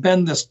is to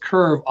bend this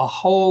curve a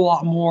whole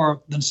lot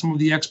more than some of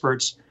the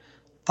experts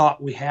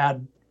thought we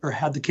had or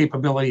had the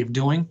capability of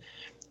doing.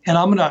 And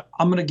I'm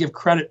gonna give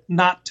credit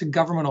not to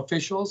government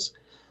officials,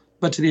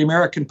 but to the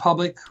American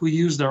public who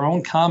use their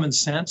own common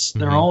sense,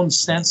 their own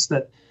sense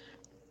that,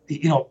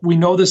 you know, we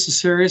know this is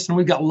serious and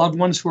we've got loved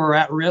ones who are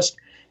at risk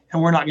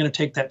and we're not going to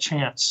take that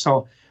chance.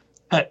 So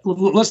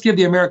let's give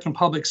the American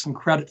public some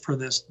credit for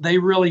this. They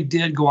really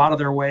did go out of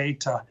their way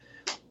to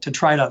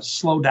try to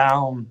slow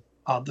down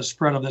the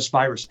spread of this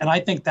virus. And I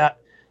think that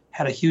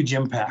had a huge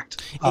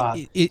impact.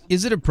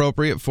 Is it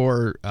appropriate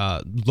for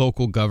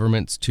local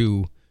governments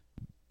to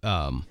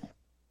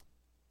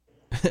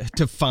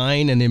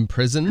fine and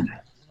imprison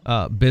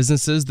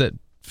businesses that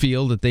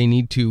feel that they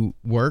need to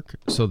work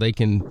so they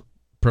can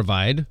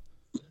provide?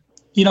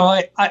 You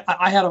know,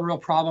 I had a real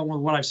problem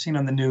with what I've seen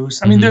on the news.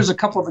 I mean, there's a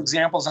couple of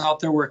examples out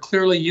there where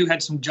clearly you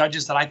had some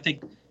judges that I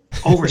think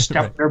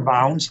overstepped their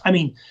bounds. I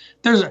mean,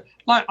 I'm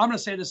going to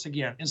say this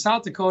again. In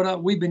South Dakota,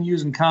 we've been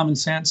using common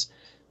sense.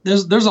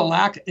 There's a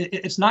lack.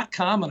 It's not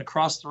common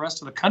across the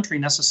rest of the country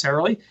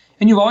necessarily.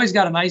 And you've always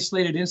got an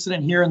isolated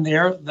incident here and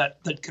there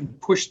that can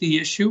push the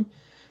issue.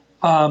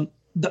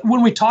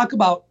 When we talk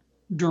about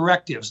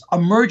directives,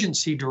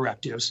 emergency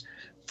directives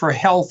for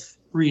health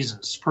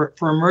reasons, for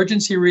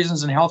emergency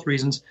reasons and health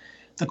reasons,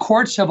 the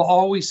courts have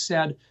always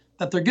said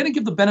that they're going to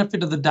give the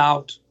benefit of the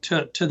doubt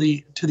to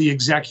the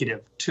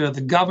executive, to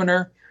the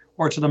governor,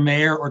 or to the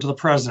mayor, or to the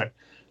president,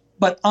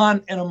 but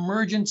on an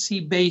emergency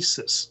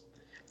basis.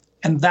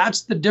 And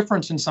that's the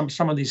difference in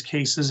some of these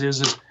cases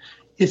is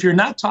if you're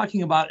not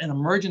talking about an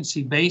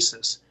emergency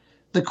basis,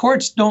 the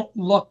courts don't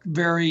look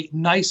very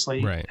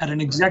nicely at an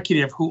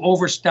executive who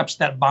oversteps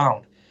that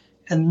bound.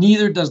 and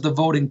neither does the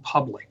voting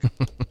public.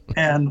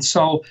 And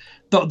so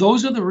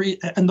those are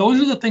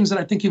the things that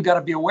I think you've got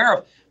to be aware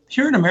of.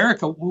 Here in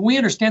America, we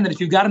understand that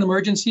if you've got an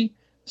emergency,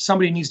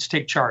 somebody needs to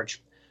take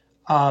charge.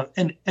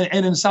 And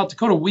in South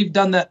Dakota, we've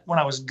done that. When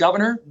I was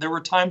governor, there were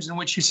times in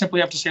which you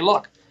simply have to say,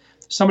 look,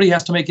 somebody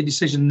has to make a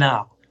decision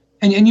now.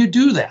 And you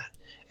do that,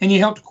 and you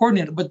help to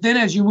coordinate it. But then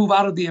as you move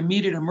out of the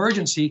immediate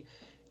emergency,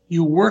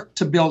 you work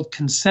to build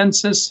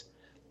consensus,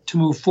 to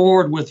move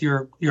forward with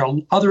your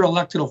other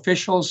elected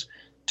officials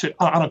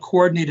on a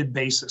coordinated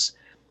basis.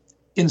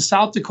 In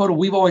South Dakota,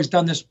 we've always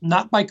done this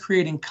not by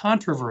creating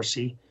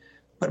controversy,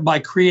 but by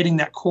creating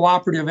that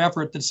cooperative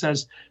effort that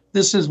says,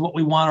 this is what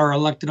we want our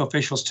elected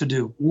officials to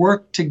do.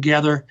 Work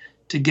together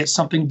to get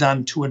something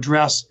done to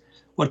address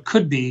what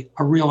could be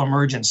a real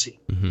emergency.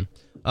 Mm-hmm.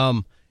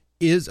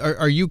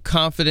 Are you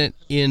confident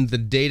in the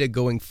data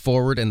going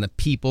forward and the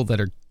people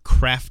that are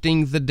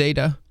crafting the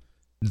data,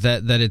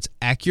 that it's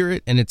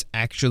accurate and it's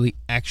actually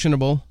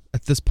actionable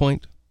at this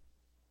point?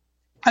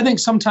 I think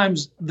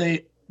sometimes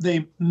they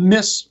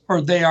miss,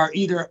 or they are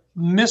either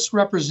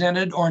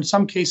misrepresented, or in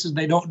some cases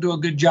they don't do a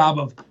good job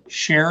of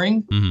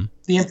sharing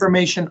the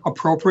information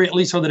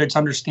appropriately so that it's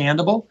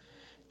understandable.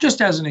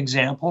 Just as an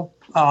example,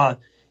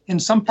 in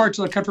some parts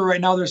of the country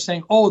right now, they're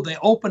saying, oh, they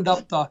opened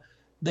up to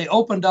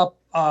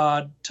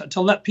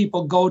let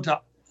people go to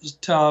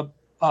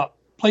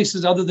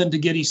places other than to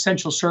get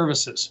essential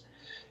services.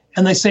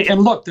 And they say,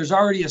 and look, there's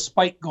already a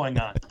spike going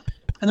on.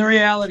 And the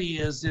reality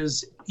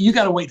is you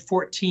got to wait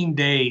 14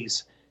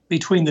 days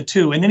between the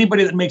two. And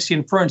anybody that makes the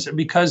inference that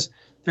because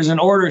there's an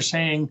order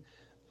saying,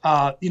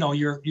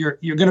 you're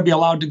going to be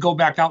allowed to go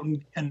back out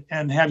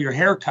and have your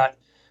hair cut,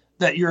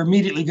 that you're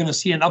immediately going to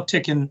see an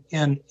uptick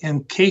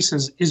in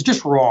cases is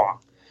just wrong.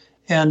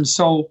 And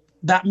so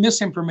that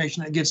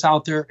misinformation that gets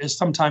out there is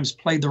sometimes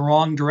played the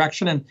wrong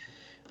direction. And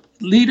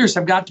leaders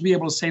have got to be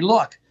able to say,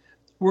 look,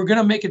 we're going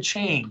to make a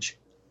change.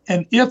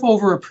 And if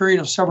over a period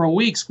of several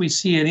weeks we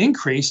see an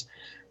increase,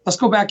 let's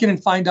go back in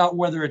and find out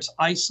whether it's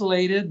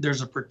isolated,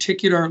 there's a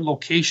particular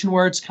location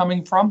where it's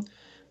coming from.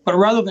 But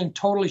rather than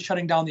totally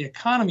shutting down the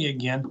economy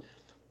again,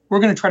 we're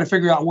going to try to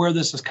figure out where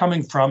this is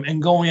coming from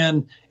and go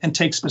in and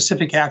take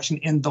specific action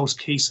in those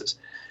cases.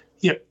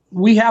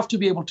 We have to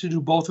be able to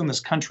do both in this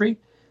country.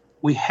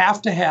 We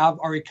have to have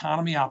our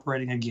economy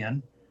operating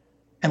again,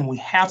 and we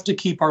have to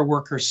keep our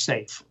workers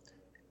safe.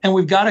 And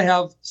we've got to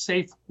have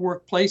safe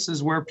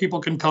workplaces where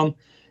people can come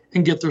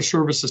and get their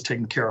services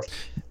taken care of.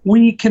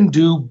 We can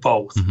do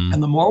both. Mm-hmm.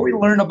 And the more we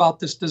learn about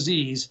this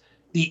disease,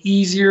 the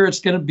easier it's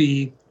going to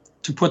be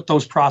to put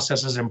those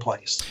processes in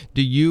place.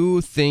 Do you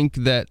think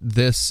that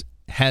this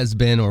has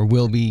been or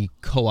will be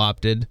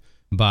co-opted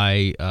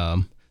by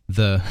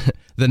the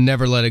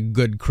never let a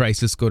good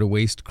crisis go to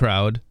waste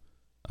crowd?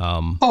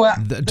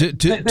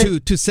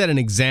 To set an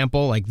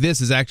example, like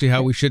this is actually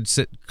how we should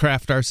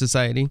craft our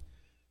society?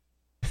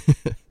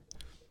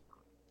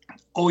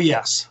 Oh,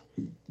 yes.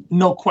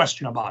 No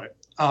question about it.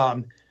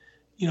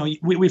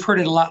 We've heard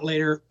it a lot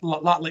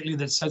lately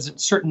that says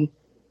that certain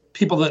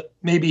people that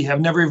maybe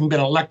have never even been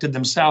elected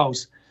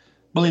themselves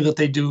believe that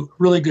they do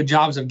really good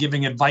jobs of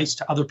giving advice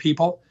to other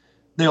people.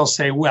 They'll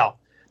say, well,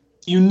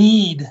 you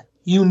need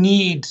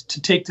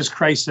to take this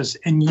crisis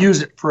and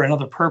use it for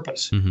another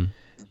purpose. Mm-hmm.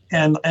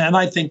 And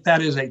I think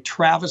that is a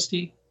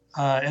travesty,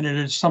 and it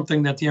is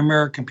something that the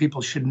American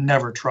people should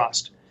never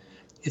trust.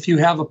 If you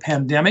have a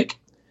pandemic,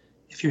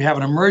 if you have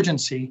an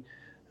emergency,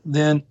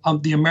 then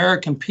the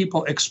American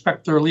people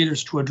expect their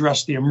leaders to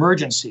address the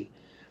emergency,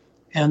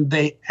 and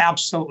they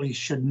absolutely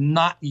should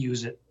not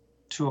use it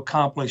to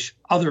accomplish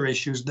other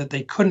issues that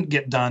they couldn't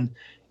get done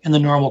in the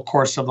normal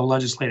course of the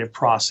legislative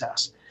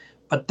process.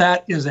 But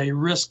that is a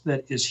risk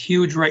that is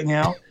huge right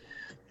now.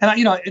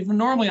 And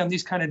normally on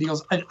these kind of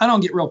deals, I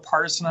don't get real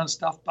partisan on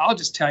stuff, but I'll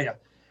just tell you,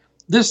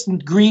 this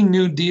Green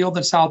New Deal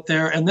that's out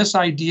there and this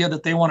idea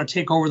that they want to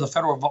take over the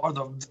federal or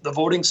the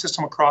voting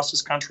system across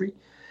this country,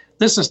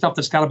 this is stuff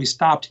that's got to be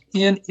stopped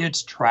in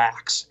its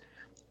tracks.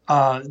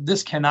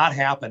 This cannot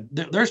happen.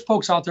 There's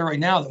folks out there right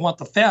now that want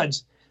the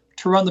feds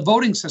to run the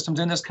voting systems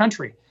in this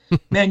country.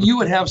 Man, you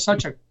would have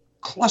such a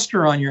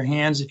cluster on your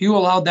hands if you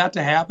allowed that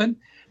to happen.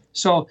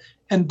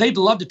 And they'd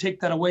love to take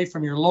that away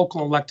from your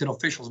local elected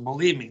officials.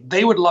 Believe me,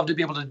 they would love to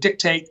be able to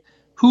dictate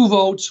who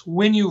votes,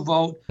 when you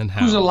vote, and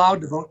who's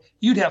allowed to vote.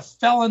 You'd have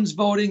felons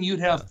voting.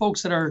 You'd have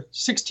folks that are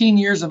 16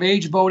 years of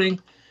age voting.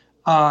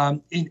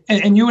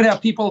 And you would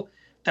have people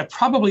that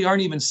probably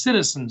aren't even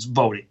citizens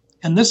voting.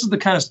 And this is the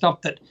kind of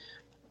stuff that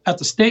at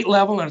the state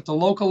level and at the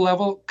local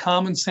level,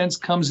 common sense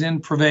comes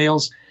in,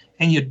 prevails,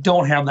 and you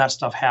don't have that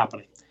stuff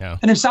happening. Yeah.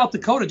 And in South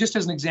Dakota, just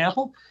as an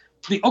example,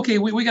 we got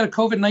a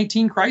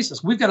COVID-19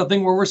 crisis. We've got a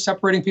thing where we're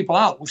separating people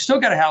out. We've still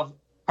got to have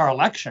our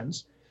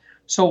elections.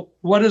 So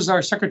what does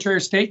our Secretary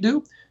of State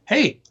do?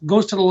 Hey,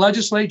 goes to the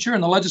legislature,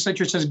 and the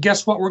legislature says,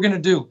 guess what we're going to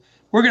do?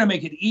 We're going to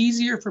make it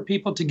easier for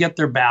people to get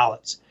their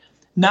ballots.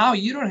 Now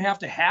you don't have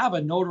to have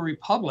a notary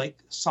public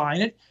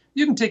sign it.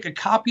 You can take a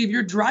copy of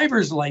your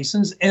driver's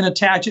license and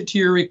attach it to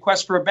your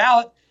request for a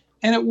ballot,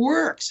 and it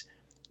works.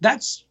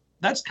 That's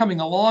That's coming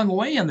a long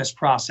way in this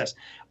process.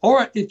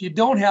 Or if you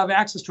don't have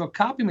access to a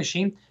copy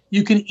machine,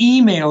 you can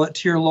email it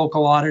to your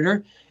local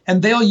auditor,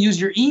 and they'll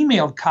use your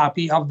emailed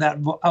copy of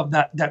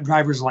that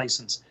driver's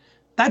license.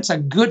 That's a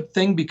good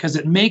thing because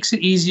it makes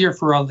it easier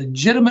for a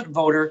legitimate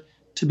voter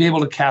to be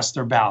able to cast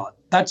their ballot.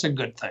 That's a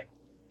good thing.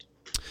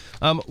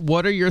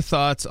 What are your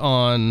thoughts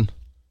on,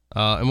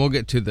 and we'll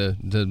get to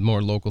the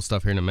more local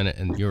stuff here in a minute,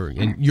 and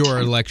your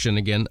election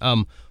again.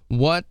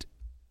 What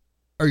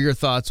are your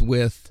thoughts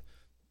with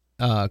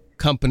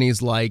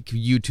companies like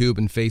YouTube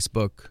and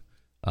Facebook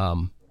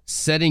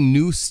setting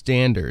new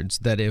standards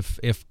that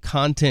if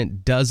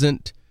content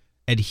doesn't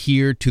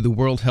adhere to the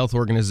World Health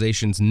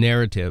Organization's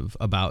narrative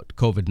about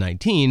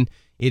COVID-19,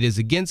 it is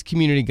against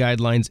community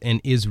guidelines and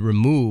is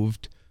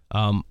removed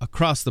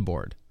across the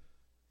board?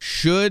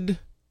 Should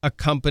a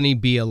company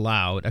be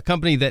allowed, a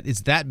company that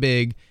is that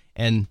big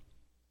and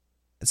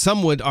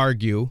some would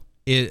argue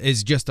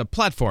is just a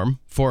platform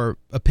for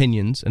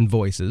opinions and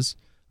voices,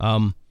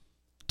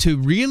 to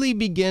really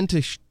begin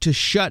to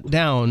shut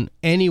down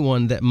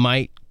anyone that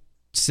might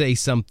say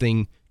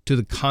something to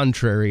the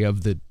contrary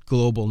of the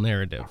global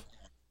narrative?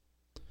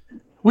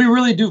 We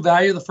really do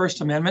value the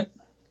First Amendment.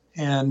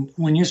 And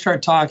when you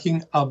start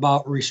talking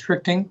about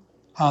restricting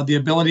the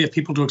ability of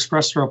people to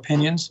express their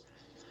opinions,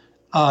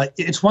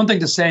 it's one thing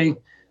to say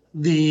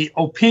the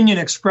opinion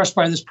expressed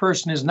by this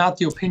person is not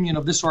the opinion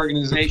of this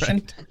organization.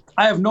 Right.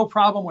 I have no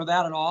problem with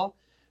that at all.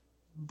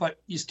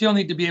 But you still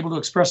need to be able to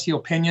express the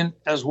opinion,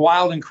 as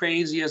wild and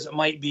crazy as it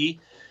might be.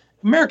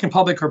 American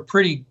public are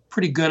pretty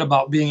good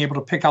about being able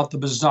to pick out the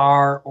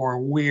bizarre or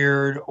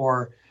weird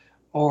or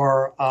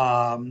the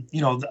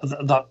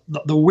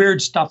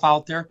weird stuff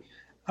out there.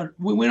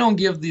 We don't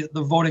give the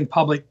voting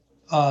public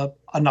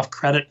enough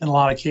credit in a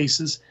lot of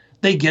cases.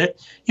 They get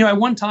it. At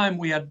one time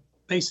we had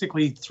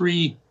basically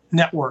 3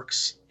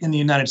 networks in the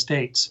United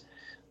States.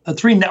 The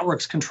 3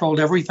 networks controlled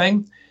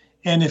everything.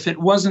 And if it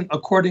wasn't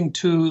according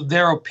to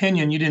their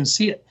opinion, you didn't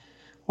see it.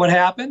 What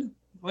happened?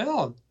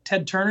 Well,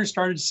 Ted Turner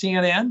started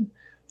CNN.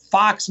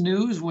 Fox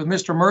News with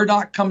Mr.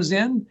 Murdoch comes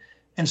in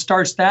and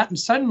starts that. And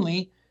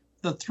suddenly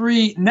the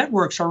 3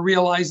 networks are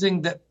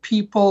realizing that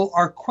people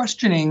are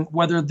questioning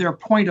whether their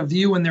point of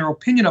view and their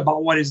opinion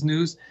about what is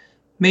news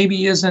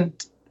maybe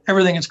isn't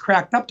everything it's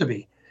cracked up to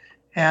be.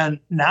 And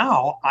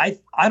now I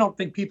don't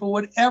think people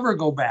would ever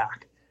go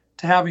back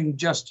to having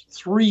just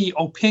 3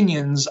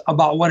 opinions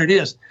about what it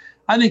is.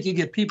 I think you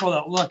get people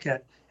that look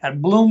at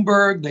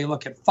Bloomberg, they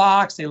look at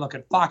Fox, they look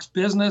at Fox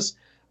Business,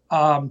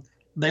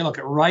 they look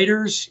at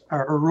Reuters.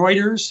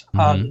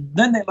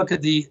 Then they look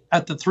at the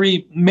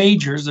 3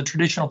 majors, the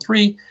traditional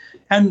 3,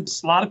 and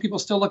a lot of people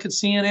still look at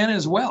CNN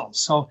as well.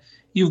 So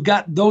you've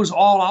got those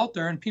all out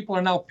there, and people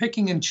are now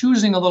picking and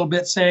choosing a little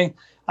bit, saying,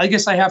 I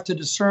guess I have to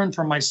discern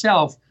for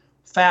myself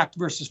fact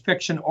versus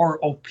fiction or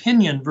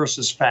opinion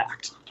versus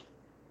fact.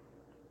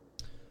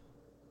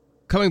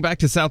 Coming back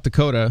to South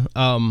Dakota,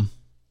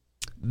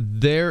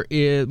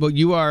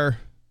 you are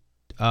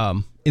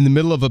in the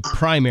middle of a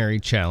primary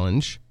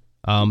challenge.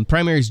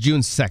 Primary is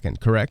June 2nd,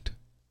 correct?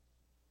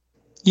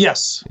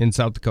 Yes. In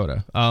South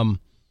Dakota.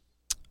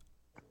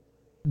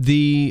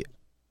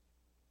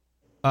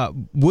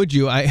 Would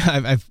you,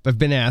 I've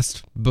been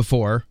asked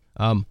before,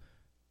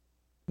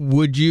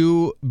 would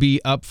you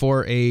be up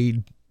for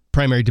a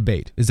primary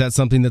debate? Is that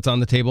something that's on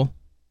the table?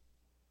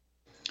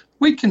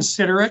 We'd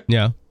consider it.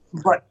 Yeah.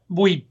 But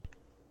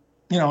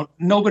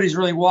nobody's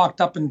really walked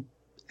up and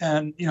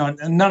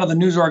none of the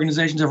news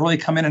organizations have really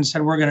come in and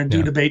said, we're going to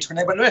do debates for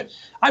anybody. But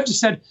I've just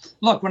said,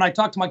 look, when I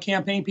talk to my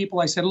campaign people,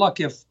 I said, look,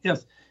 if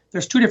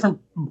there's 2 different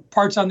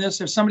parts on this,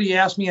 if somebody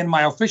asks me in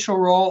my official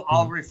role,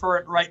 I'll refer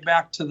it right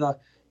back to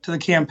the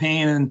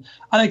campaign. And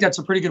I think that's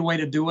a pretty good way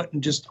to do it.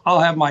 And just, I'll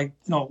have my,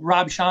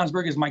 Rob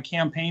Schonsberg is my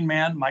campaign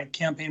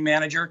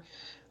manager.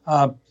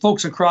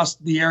 Folks across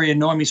the area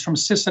know him. He's from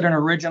Sisseton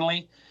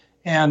originally.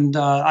 And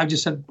I've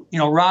just said,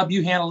 Rob,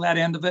 you handle that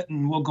end of it,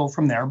 and we'll go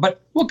from there.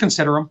 But we'll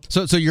consider them.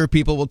 So your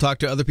people will talk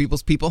to other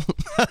people's people?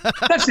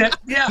 That's it.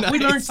 Yeah, nice. We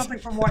learned something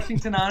from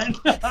Washington on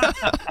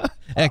it.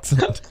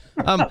 Excellent.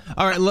 All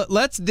right,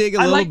 let's dig a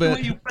little bit. I like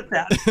the way you put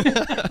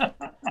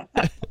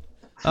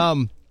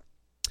that.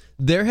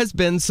 There has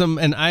been some,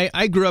 and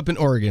I grew up in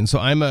Oregon, so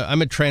I'm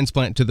a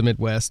transplant to the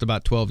Midwest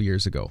about 12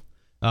 years ago.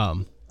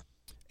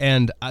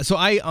 And so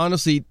I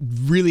honestly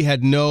really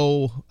had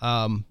no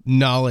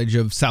knowledge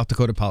of South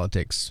Dakota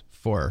politics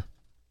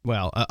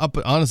up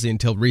honestly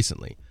until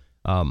recently.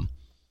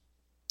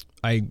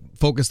 I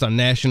focused on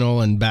national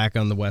and back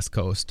on the West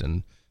Coast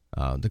and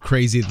the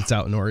crazy that's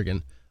out in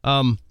Oregon.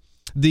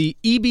 The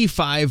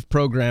EB-5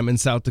 program in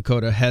South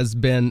Dakota has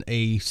been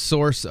a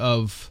source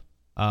of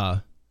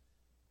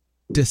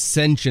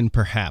dissension,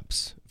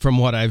 perhaps, from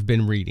what I've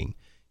been reading.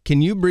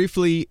 Can you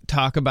briefly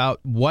talk about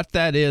what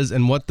that is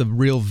and what the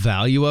real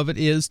value of it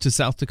is to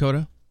South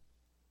Dakota?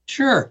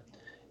 Sure.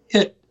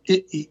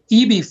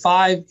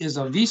 EB-5 is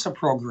a visa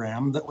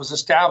program that was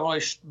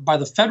established by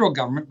the federal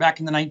government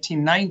back in the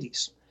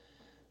 1990s.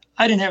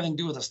 I didn't have anything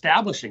to do with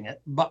establishing it,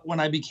 but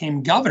when I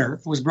became governor,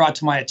 it was brought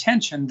to my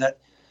attention that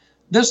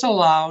This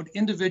allowed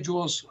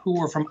individuals who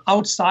were from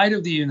outside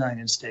of the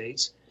United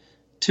States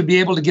to be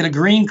able to get a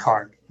green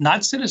card,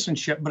 not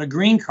citizenship, but a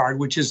green card,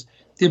 which is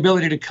the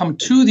ability to come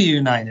to the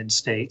United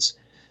States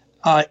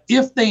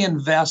if they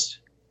invest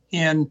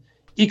in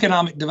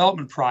economic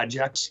development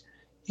projects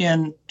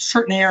in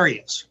certain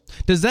areas.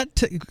 Does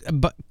that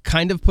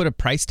kind of put a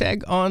price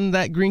tag on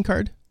that green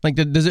card? Like,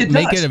 does it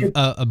make it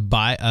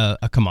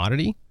a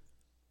commodity?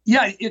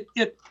 Yeah,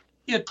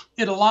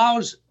 it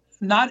allows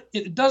not.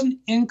 It doesn't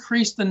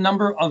increase the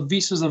number of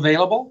visas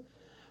available,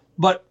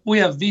 but we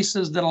have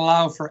visas that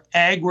allow for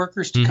ag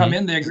workers to come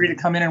in. They agree to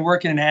come in and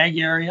work in an ag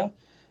area.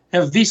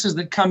 Have visas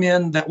that come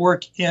in that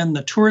work in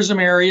the tourism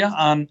area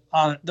on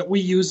that we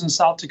use in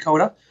South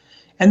Dakota.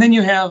 And then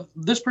you have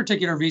this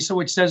particular visa,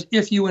 which says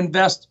if you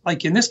invest,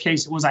 like in this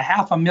case, it was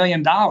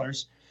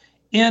 $500,000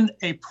 in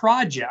a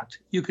project,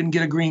 you can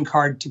get a green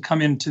card to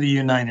come into the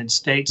United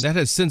States. That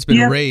has since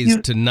been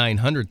raised to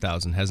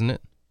 900,000, hasn't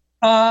it?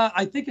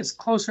 I think it's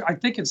closer. I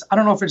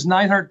don't know if it's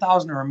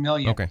 900,000 or $1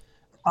 million. Okay.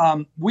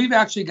 We've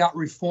actually got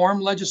reform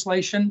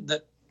legislation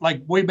that,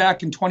 like way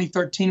back in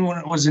 2013 when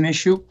it was an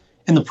issue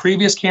in the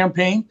previous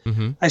campaign,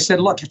 I said,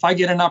 look, if I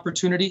get an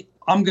opportunity,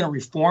 I'm going to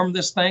reform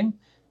this thing.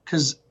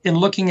 Because in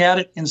looking at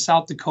it in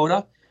South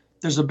Dakota,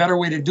 there's a better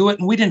way to do it.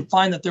 And we didn't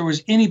find that there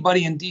was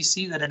anybody in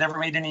D.C. that had ever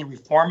made any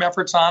reform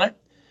efforts on it.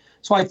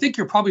 So I think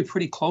you're probably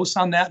pretty close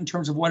on that in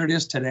terms of what it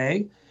is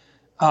today.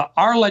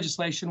 Our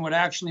legislation would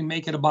actually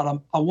make it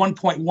about a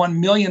 $1.1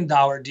 million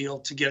deal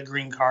to get a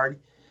green card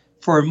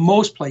for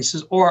most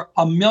places, or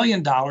 $1 million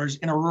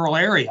in a rural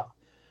area.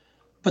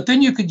 But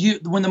then you could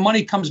use, when the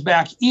money comes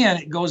back in,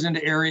 it goes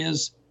into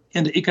areas,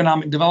 into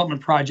economic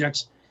development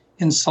projects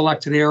in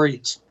selected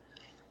areas.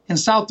 In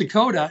South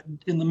Dakota,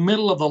 in the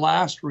middle of the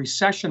last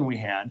recession we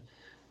had,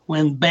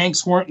 when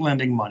banks weren't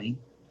lending money,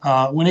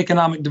 when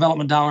economic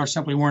development dollars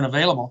simply weren't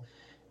available,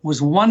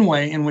 was one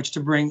way in which to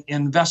bring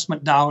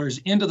investment dollars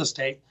into the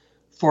state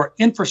for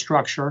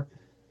infrastructure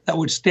that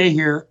would stay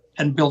here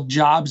and build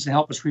jobs and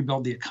help us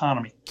rebuild the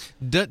economy.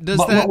 The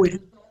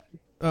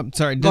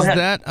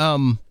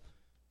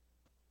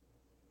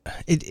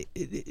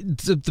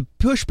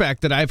pushback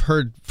that I've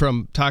heard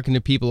from talking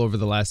to people over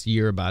the last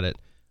year about it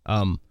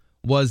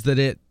was that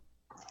it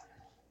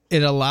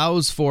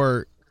allows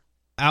for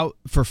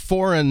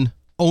foreign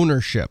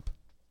ownership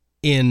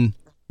in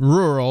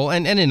rural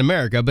and in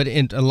America, but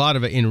in a lot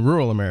of it in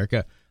rural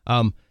America.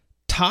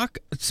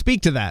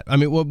 Speak to that. I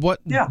mean, what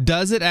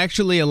does it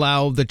actually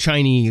allow the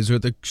Chinese or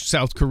the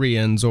South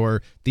Koreans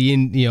or the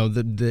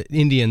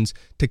Indians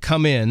to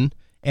come in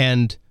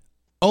and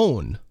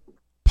own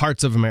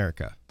parts of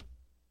America?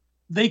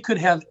 They could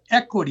have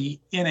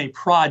equity in a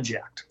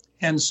project.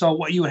 And so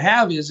what you would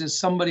have is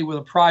somebody with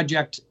a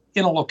project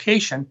in a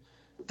location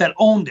that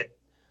owned it.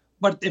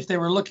 But if they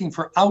were looking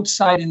for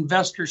outside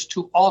investors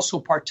to also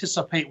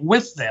participate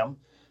with them,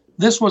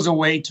 this was a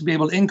way to be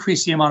able to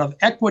increase the amount of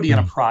equity in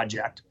a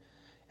project.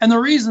 And the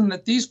reason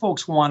that these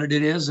folks wanted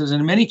it is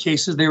in many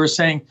cases they were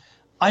saying,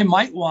 I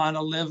might want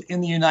to live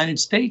in the United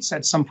States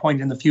at some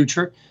point in the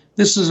future.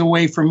 This is a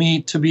way for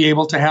me to be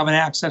able to have an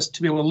access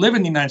to be able to live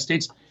in the United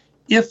States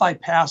if I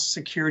pass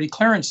security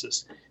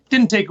clearances.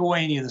 Didn't take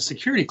away any of the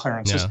security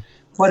clearances,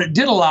 but it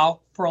did allow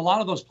for a lot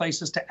of those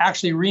places to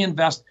actually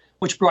reinvest,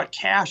 which brought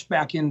cash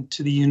back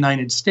into the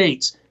United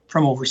States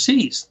from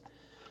overseas.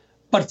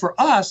 But for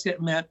us,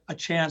 it meant a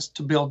chance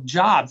to build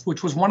jobs,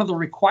 which was one of the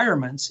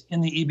requirements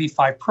in the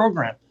EB-5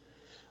 program.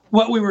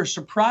 What we were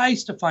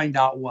surprised to find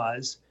out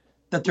was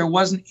that there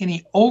wasn't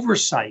any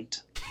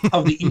oversight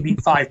of the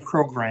EB-5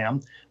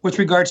 program with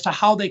regards to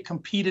how they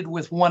competed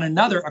with one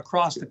another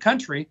across the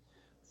country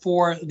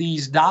for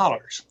these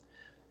dollars.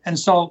 And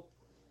so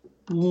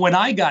when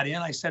I got in,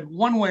 I said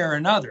one way or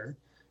another,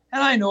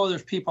 and I know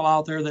there's people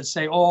out there that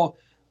say, oh,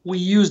 we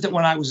used it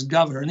when I was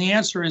governor. And the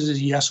answer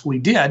is yes, we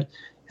did.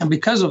 And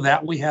because of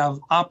that, we have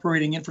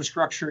operating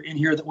infrastructure in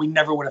here that we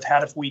never would have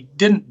had if we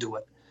didn't do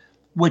it,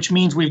 which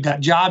means we've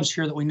got jobs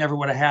here that we never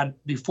would have had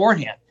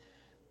beforehand.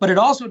 But it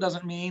also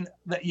doesn't mean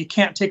that you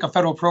can't take a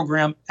federal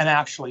program and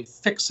actually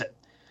fix it.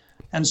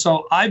 And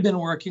so I've been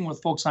working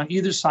with folks on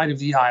either side of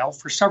the aisle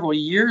for several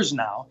years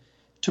now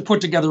to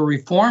put together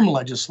reform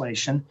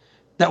legislation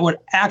that would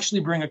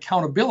actually bring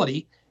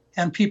accountability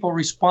and people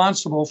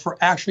responsible for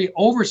actually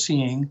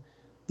overseeing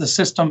the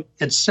system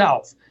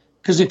itself.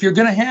 Because if you're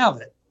going to have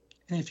it,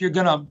 and if you're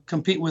going to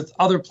compete with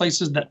other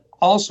places that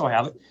also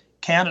have it,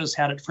 Canada's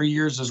had it for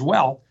years as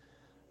well,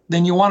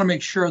 then you want to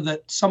make sure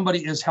that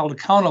somebody is held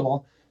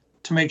accountable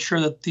to make sure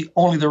that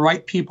only the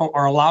right people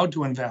are allowed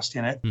to invest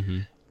in it,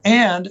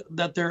 and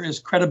that there is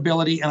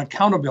credibility and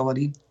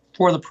accountability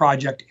for the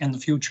project in the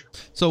future.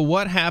 So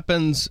what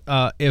happens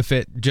if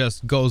it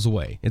just goes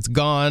away? It's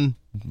gone,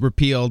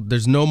 repealed,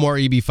 there's no more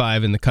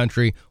EB-5 in the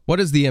country. What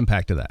is the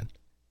impact of that?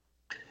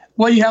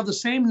 Well, you have the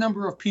same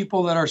number of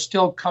people that are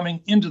still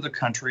coming into the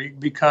country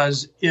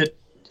because it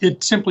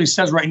simply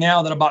says right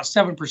now that about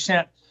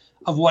 7%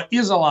 of what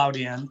is allowed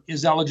in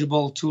is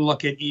eligible to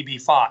look at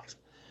EB-5.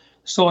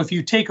 So if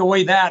you take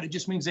away that, it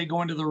just means they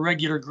go into the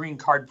regular green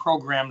card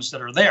programs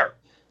that are there.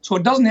 So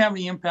it doesn't have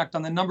any impact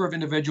on the number of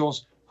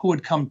individuals who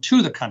would come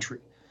to the country.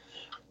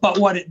 But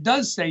what it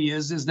does say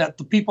is that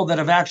the people that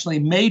have actually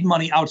made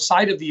money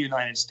outside of the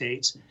United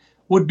States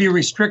would be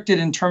restricted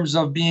in terms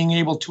of being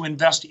able to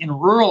invest in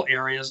rural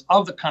areas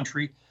of the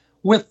country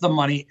with the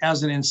money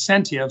as an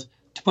incentive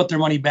to put their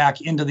money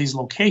back into these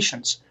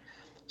locations.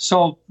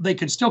 So they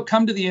could still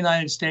come to the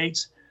United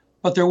States,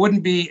 but there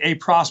wouldn't be a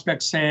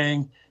prospect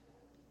saying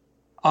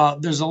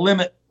there's a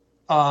limit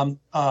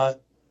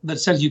that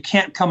says you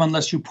can't come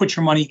unless you put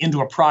your money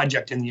into a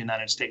project in the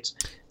United States.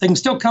 They can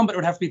still come, but it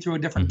would have to be through a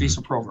different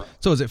visa program.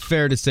 So is it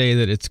fair to say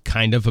that it's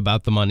kind of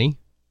about the money?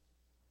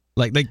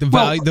 Like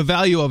the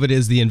value of it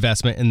is the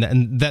investment,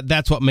 and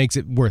that's what makes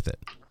it worth it.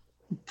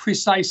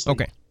 Precisely.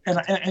 Okay.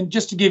 And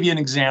just to give you an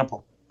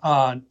example,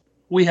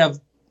 we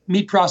have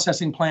meat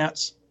processing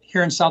plants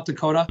here in South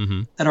Dakota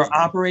that are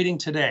operating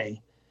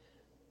today,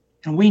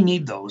 and we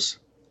need those.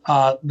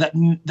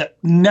 That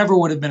never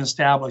would have been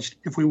established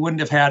if we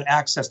wouldn't have had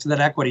access to that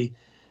equity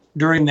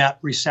during that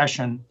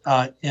recession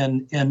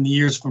in the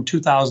years from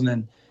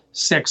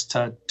 2006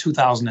 to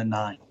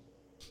 2009.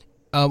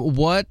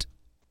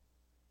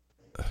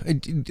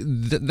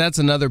 That's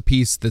another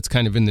piece that's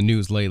kind of in the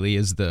news lately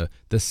is the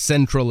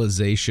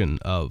centralization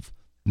of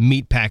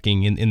meat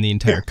packing in the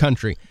entire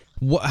country.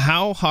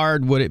 How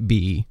hard would it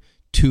be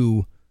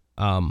to,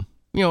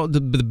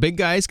 the big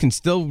guys can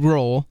still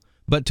roll,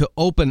 but to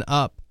open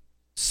up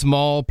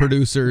small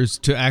producers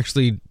to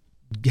actually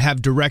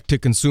have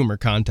direct-to-consumer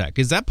contact?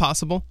 Is that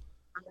possible?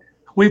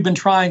 We've been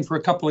trying for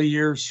a couple of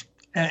years.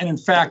 And in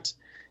fact,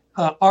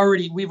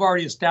 we've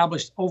already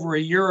established over a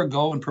year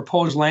ago and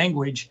proposed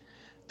language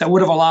that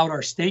would have allowed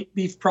our state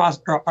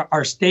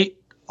our state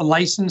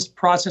licensed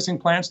processing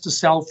plants to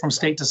sell from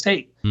state to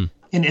state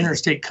in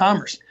interstate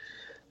commerce.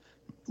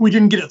 We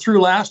didn't get it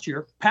through last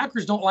year.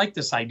 Packers don't like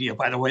this idea,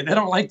 by the way. They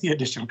don't like the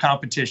additional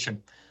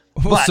competition.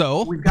 But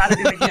so we've got it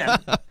in again.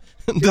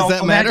 Does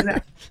that matter?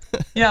 That.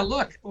 Yeah,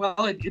 look,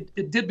 well,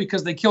 it did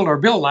because they killed our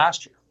bill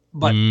last year.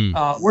 But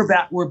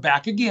we're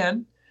back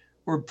again.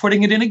 We're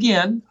putting it in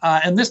again.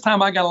 And this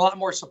time I got a lot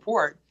more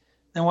support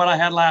than what I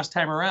had last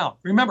time around.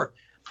 Remember,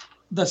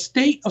 the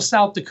state of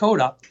South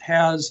Dakota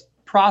has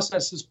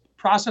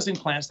processing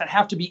plants that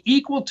have to be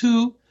equal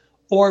to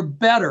or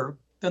better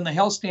than the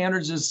health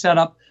standards is set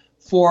up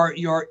for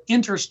your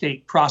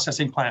interstate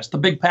processing plants, the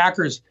big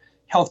Packers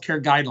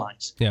healthcare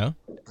guidelines. Yeah.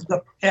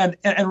 And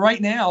right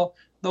now,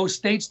 those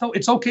states, though,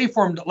 it's okay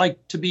for them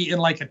to be in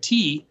like a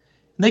T.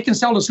 And they can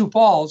sell to Sioux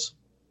Falls,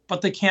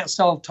 but they can't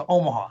sell to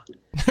Omaha.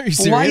 Are you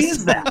serious? Why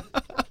is that?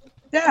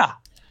 Yeah.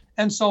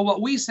 And so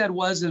what we said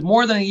is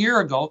more than a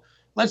year ago,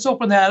 let's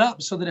open that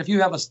up so that if you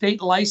have a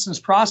state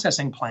licensed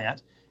processing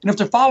plant, and if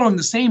they're following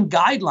the same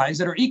guidelines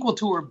that are equal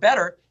to or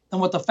better than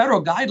what the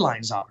federal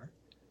guidelines are,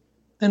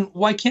 then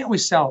why can't we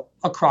sell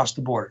across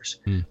the borders?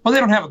 Well, they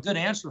don't have a good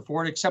answer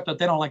for it, except that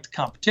they don't like the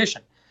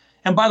competition.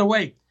 And by the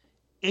way,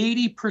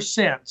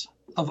 80%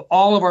 of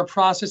all of our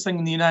processing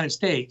in the United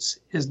States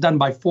is done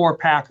by 4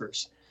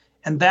 packers.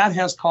 And that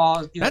has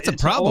caused... That's a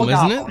problem,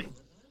 isn't it?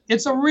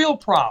 It's a real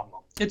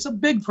problem. It's a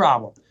big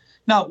problem.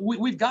 Now,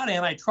 we've got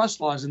antitrust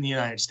laws in the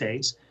United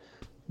States,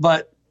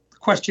 but the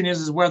question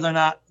is whether or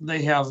not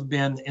they have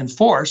been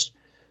enforced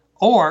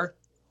or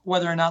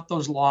whether or not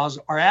those laws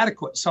are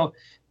adequate. So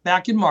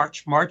back in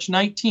March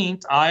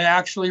 19th, I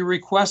actually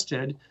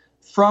requested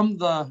from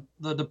the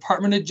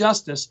Department of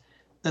Justice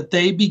that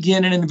they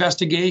begin an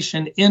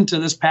investigation into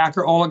this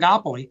Packer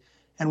oligopoly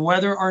and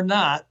whether or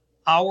not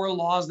our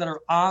laws that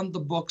are on the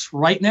books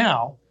right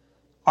now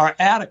are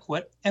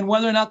adequate and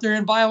whether or not they're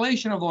in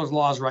violation of those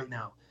laws right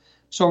now.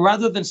 So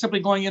rather than simply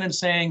going in and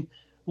saying,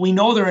 we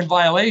know they're in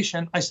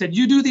violation, I said,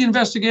 you do the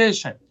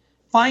investigation,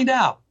 find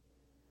out.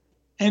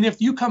 And if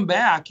you come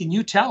back and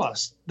you tell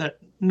us that,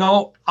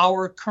 no,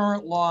 our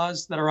current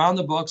laws that are on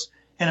the books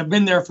and have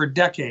been there for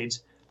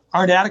decades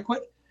aren't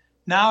adequate,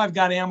 now I've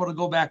got ammo to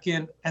go back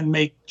in and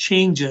make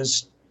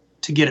changes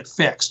to get it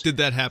fixed. Did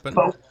that happen?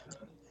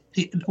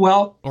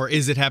 Well, or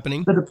is it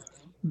happening?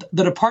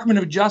 The Department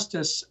of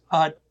Justice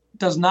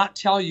does not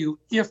tell you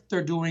if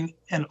they're doing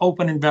an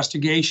open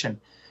investigation.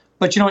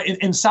 But,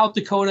 in South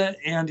Dakota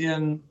and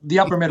in the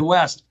upper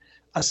Midwest,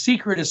 a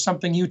secret is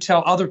something you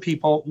tell other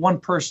people, one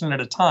person at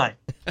a time.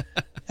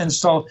 And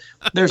so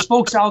there's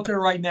folks out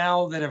there right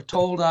now that have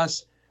told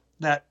us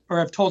that, or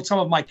have told some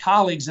of my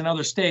colleagues in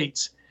other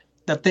states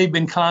that they've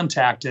been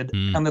contacted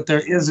and that there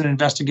is an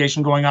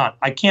investigation going on.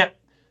 I can't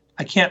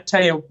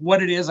tell you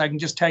what it is. I can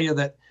just tell you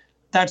that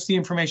that's the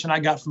information I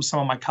got from some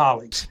of my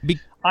colleagues.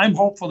 I'm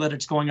hopeful that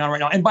it's going on right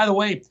now. And by the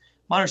way,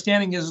 my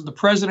understanding is the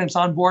president's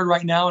on board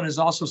right now and has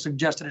also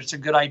suggested it's a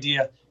good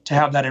idea to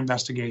have that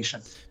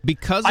investigation.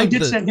 I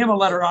did send him a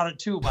letter on it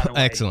too, by the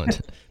way.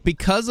 Excellent.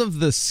 Because of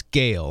the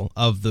scale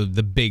of the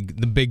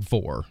big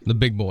 4, the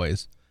big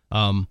boys,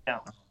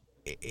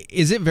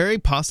 is it very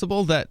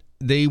possible that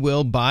they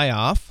will buy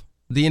off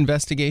the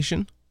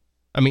investigation?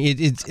 I mean,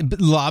 it's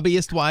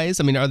lobbyist wise.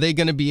 I mean, are they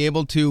going to be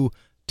able to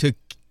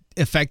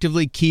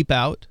effectively keep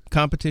out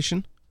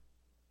competition?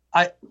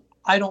 I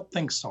don't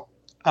think so.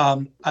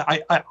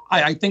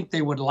 I think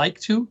they would like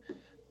to,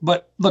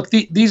 But look,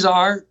 these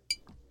are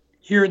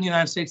here in the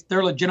United States.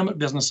 They're legitimate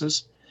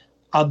businesses.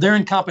 They're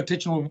in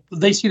competition.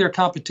 They see their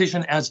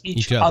competition as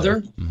each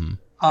other.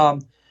 Mm-hmm.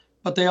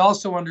 But they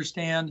also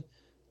understand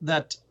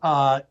that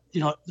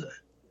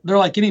they're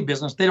like any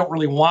business. They don't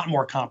really want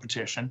more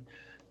competition.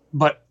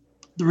 But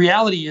the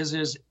reality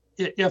is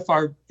if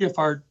our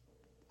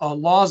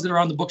laws that are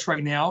on the books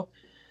right now,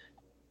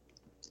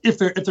 if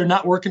they're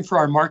not working for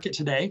our market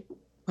today,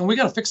 then we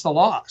got to fix the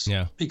laws.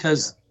 Yeah.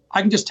 Because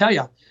I can just tell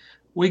you,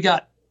 we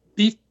got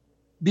beef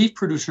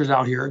producers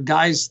out here,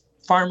 guys,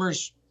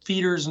 farmers,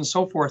 feeders, and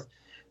so forth.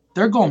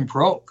 They're going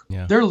broke.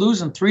 Yeah. They're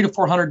losing $300 to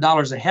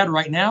 $400 a head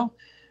right now.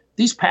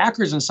 These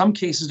packers, in some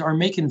cases, are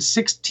making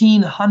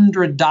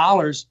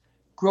 $1,600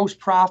 gross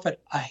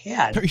profit a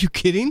head. Are you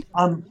kidding?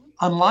 On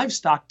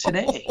livestock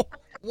today.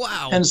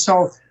 Wow. And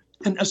so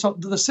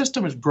the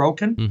system is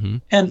broken, mm-hmm.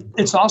 and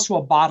it's also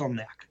a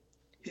bottleneck.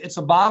 It's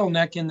a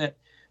bottleneck in that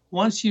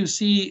once you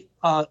see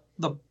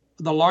the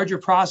larger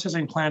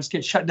processing plants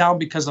get shut down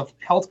because of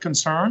health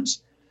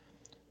concerns,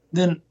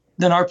 then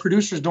our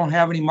producers don't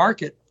have any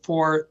market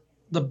for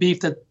the beef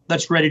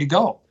that's ready to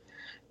go.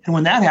 And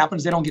when that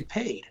happens, they don't get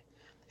paid.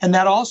 And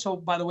that also,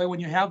 by the way, when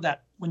you have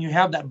that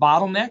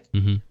bottleneck,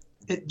 mm-hmm.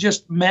 it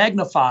just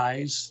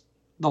magnifies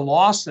the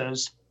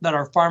losses that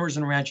our farmers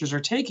and ranchers are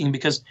taking,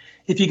 because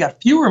if you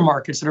got fewer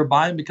markets that are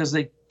buying because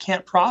they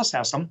can't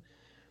process them,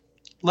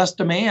 less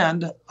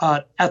demand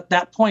at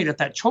that point, at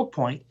that choke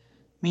point,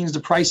 means the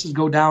prices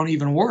go down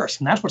even worse.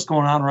 And that's what's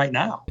going on right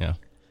now. Yeah.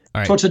 All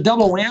right. So it's a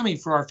double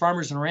whammy for our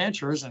farmers and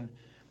ranchers. And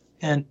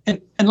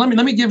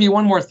let me give you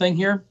one more thing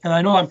here. And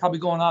I know I'm probably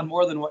going on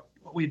more than what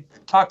we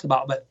talked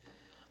about, but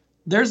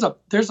there's a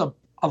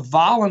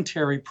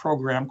voluntary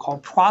program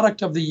called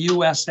Product of the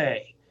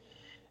USA.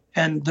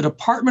 And the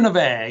Department of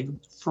Ag,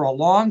 for a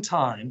long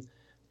time,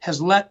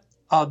 has let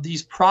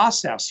these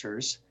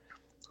processors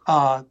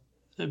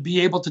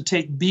be able to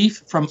take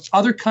beef from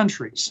other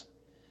countries,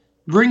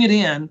 bring it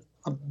in,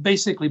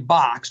 basically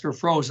boxed or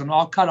frozen,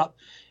 all cut up,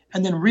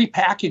 and then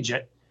repackage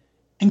it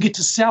and get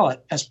to sell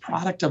it as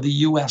product of the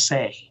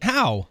USA.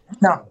 How?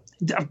 Now,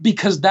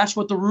 because that's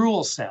what the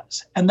rule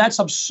says. And that's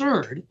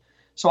absurd.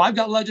 So I've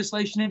got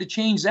legislation in to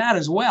change that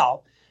as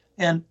well.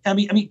 And I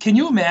mean, can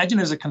you imagine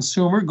as a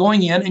consumer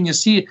going in and you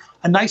see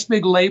a nice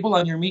big label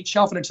on your meat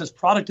shelf and it says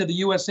product of the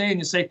USA, and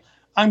you say,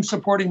 I'm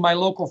supporting my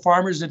local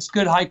farmers. It's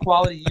good, high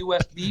quality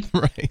U.S. beef.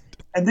 Right.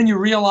 And then you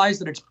realize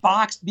that it's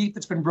boxed beef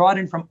that's been brought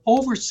in from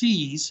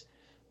overseas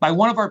by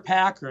one of our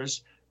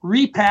packers,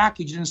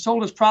 repackaged and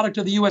sold as product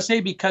of the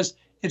USA because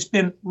it's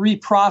been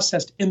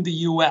reprocessed in the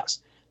U.S.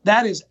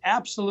 That is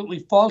absolutely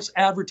false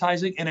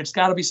advertising, and it's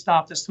got to be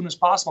stopped as soon as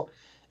possible.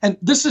 And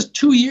this is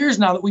 2 years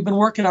now that we've been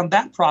working on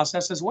that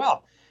process as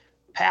well.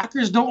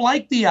 Packers don't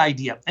like the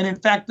idea. And in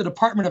fact, the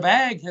Department of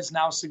Ag has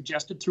now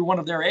suggested through one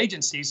of their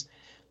agencies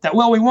that,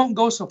 well, we won't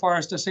go so far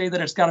as to say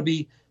that it's got to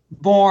be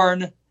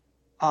born,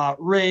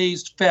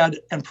 raised, fed,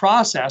 and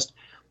processed.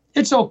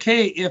 It's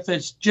okay if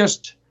it's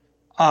just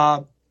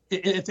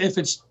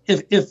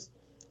if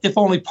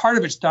only part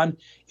of it's done.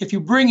 If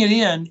you bring it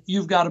in,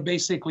 you've got to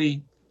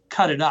basically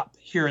cut it up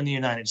here in the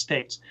United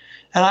States.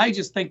 And I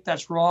just think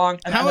that's wrong.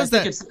 And How is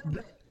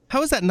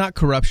that not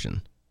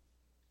corruption?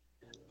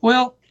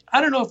 Well, I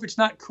don't know if it's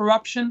not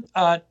corruption.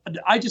 I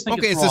just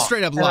think it's wrong. A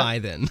straight up lie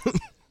then.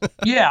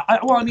 Yeah.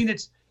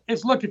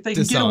 It's look, if they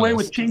can get away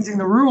with changing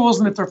the rules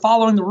and if they're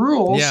following the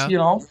rules,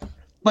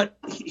 But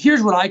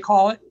here's what I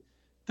call it.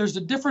 There's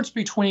a difference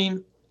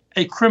between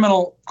a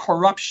criminal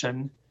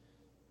corruption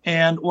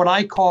and what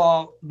I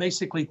call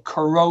basically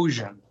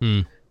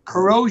corrosion.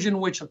 Corrosion,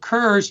 which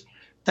occurs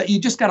that you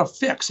just got to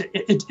fix.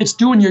 It's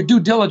doing your due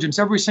diligence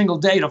every single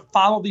day to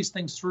follow these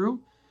things through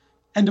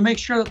and to make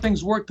sure that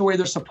things work the way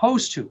they're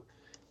supposed to.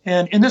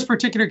 And in this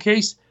particular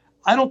case,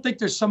 I don't think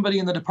there's somebody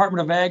in the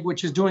Department of Ag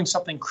which is doing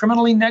something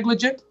criminally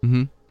negligent.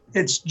 Mm-hmm.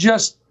 It's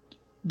just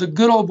the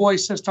good old boy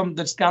system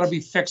that's got to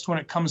be fixed when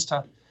it comes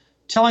to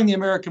telling the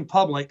American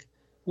public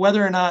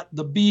whether or not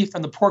the beef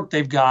and the pork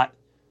they've got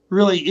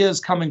really is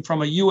coming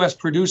from a U.S.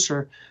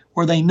 producer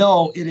where they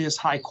know it is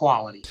high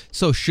quality.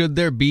 So should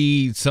there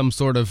be some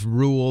sort of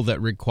rule that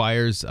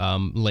requires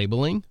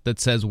labeling that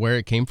says where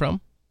it came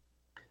from?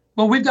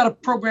 Well, we've got a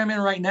program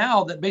in right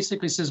now that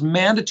basically says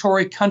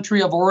mandatory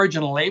country of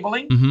origin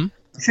labeling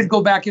should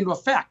go back into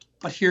effect.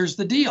 But here's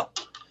the deal.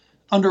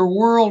 Under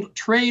World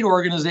Trade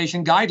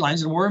Organization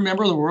guidelines, and we're a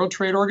member of the World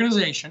Trade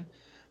Organization,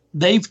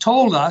 they've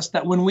told us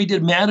that when we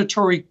did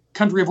mandatory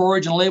country of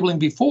origin labeling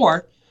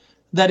before,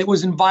 that it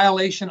was in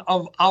violation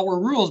of our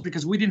rules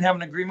because we didn't have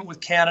an agreement with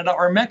Canada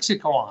or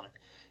Mexico on it.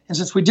 And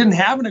since we didn't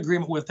have an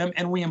agreement with them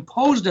and we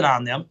imposed it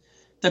on them,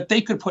 that they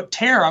could put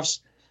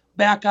tariffs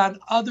back on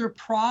other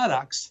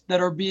products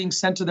that are being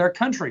sent to their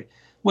country,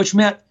 which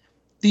meant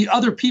the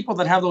other people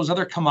that have those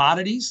other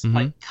commodities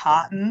like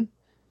cotton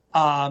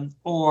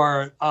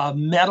or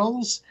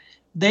metals,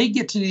 they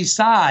get to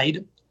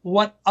decide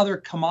what other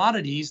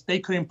commodities they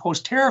could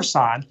impose tariffs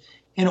on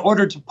in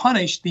order to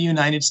punish the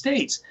United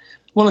States.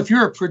 Well, if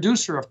you're a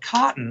producer of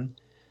cotton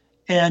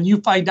and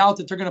you find out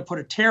that they're going to put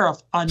a tariff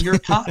on your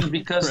cotton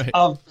because right.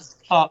 of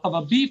of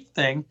a beef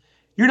thing,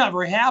 you're not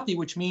very happy,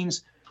 which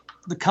means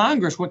the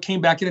Congress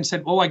came back in and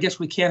said, I guess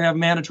we can't have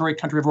mandatory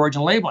country of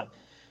origin labeling.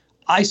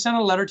 I sent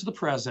a letter to the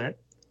president,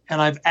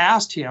 and I've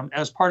asked him,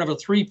 as part of a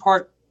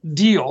 3-part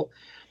deal,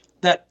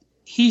 that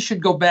he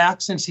should go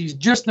back, since he's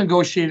just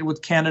negotiated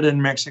with Canada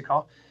and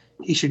Mexico,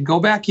 he should go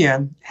back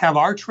in, have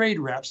our trade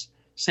reps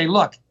say,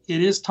 look,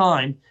 it is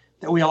time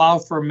that we allow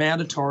for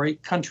mandatory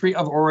country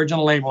of origin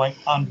labeling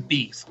on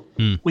beef.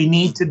 We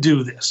need to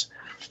do this.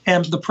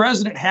 And the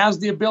president has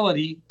the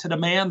ability to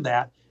demand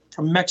that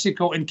from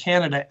Mexico and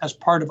Canada as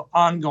part of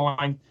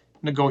ongoing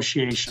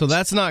negotiations. So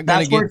that's not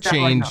going to get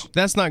changed.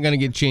 That's not going to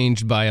get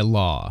changed by a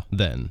law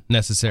then,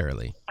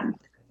 necessarily.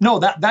 No,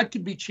 that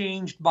could be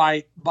changed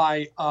by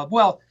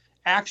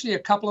actually, a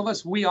couple of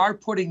us, we are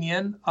putting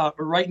in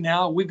right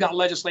now. We've got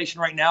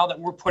legislation right now that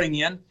we're putting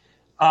in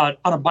on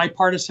a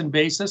bipartisan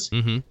basis,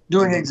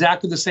 doing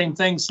exactly the same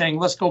thing, saying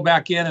let's go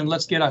back in and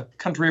let's get a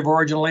country of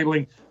origin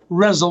labeling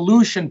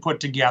resolution put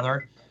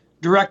together,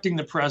 directing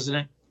the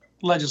president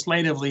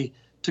legislatively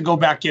to go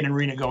back in and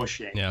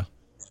renegotiate. Yeah.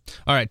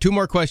 All right, 2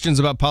 more questions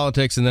about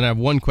politics, and then I have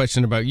 1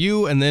 question about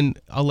you, and then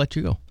I'll let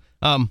you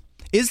go.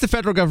 Is the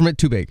federal government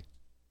too big?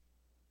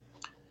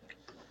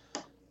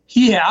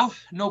 Yeah,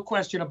 no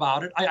question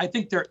about it. I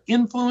think their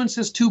influence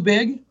is too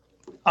big.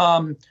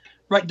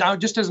 Right now,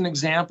 just as an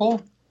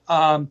example,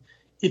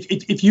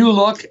 if you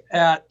look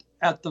at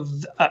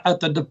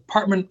the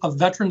Department of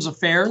Veterans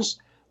Affairs,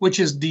 which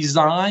is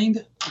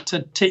designed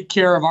to take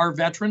care of our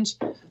veterans,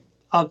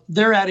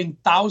 they're adding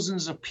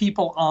thousands of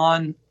people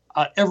on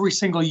every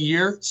single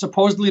year,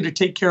 supposedly to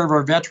take care of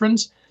our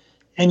veterans.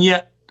 And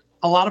yet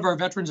a lot of our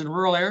veterans in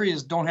rural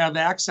areas don't have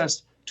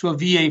access to a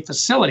VA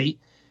facility.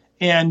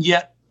 And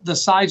yet the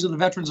size of the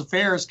Veterans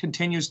Affairs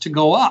continues to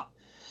go up.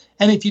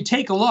 And if you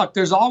take a look,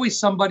 there's always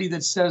somebody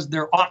that says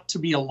there ought to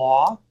be a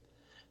law.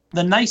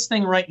 The nice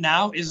thing right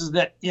now is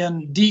that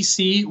in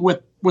D.C.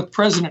 with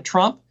President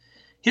Trump,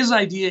 his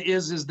idea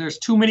is there's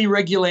too many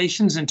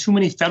regulations and too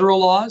many federal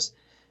laws.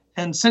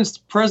 And since the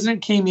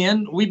president came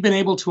in, we've been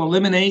able to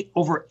eliminate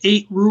over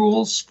 8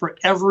 rules for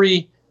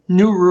every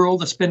new rule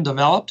that's been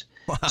developed.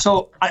 Wow.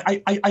 So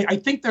I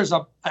think there's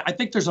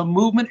a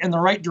movement in the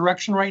right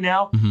direction right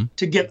now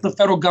to get the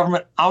federal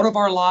government out of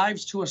our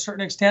lives to a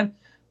certain extent,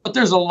 but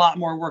there's a lot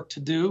more work to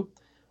do.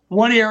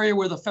 One area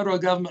where the federal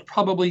government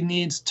probably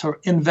needs to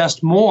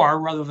invest more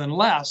rather than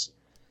less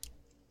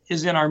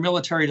is in our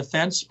military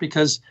defense,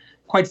 because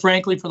quite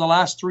frankly, for the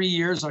last 3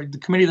 years, the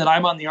committee that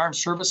I'm on, the Armed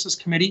Services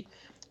Committee,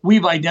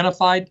 we've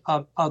identified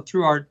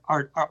through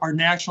our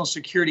national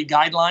security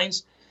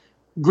guidelines,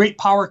 great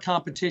power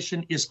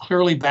competition is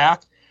clearly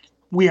back.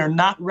 We are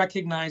not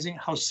recognizing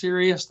how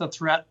serious the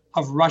threat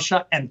of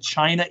Russia and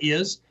China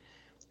is.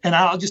 And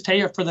I'll just tell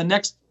you, for the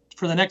next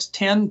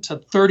 10 to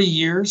 30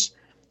 years,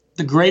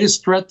 the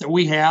greatest threat that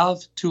we have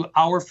to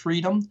our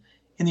freedom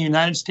in the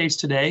United States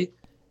today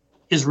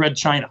is Red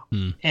China.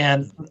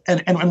 And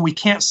we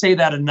can't say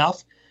that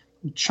enough.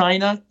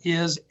 China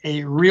is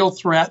a real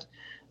threat.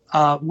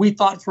 We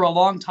thought for a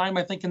long time,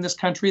 I think, in this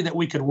country that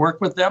we could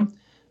work with them.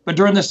 But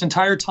during this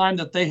entire time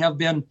that they have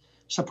been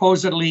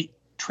supposedly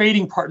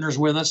trading partners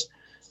with us,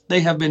 they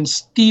have been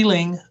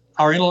stealing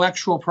our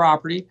intellectual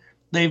property.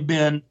 They've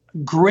been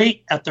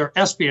great at their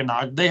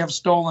espionage. They have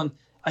stolen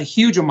a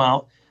huge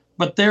amount,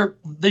 but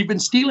they've been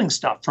stealing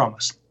stuff from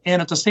us. And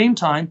at the same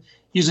time,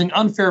 using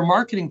unfair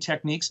marketing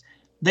techniques,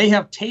 they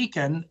have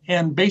taken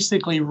and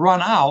basically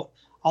run out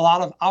a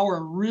lot of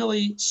our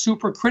really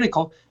super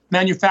critical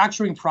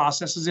manufacturing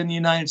processes in the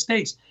United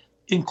States,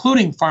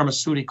 including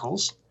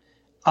pharmaceuticals.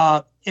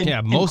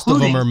 Most of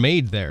them are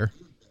made there.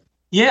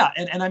 Yeah,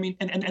 and I mean,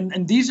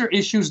 and these are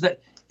issues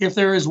that, if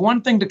there is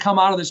one thing to come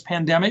out of this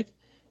pandemic,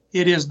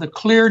 it is the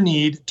clear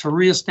need to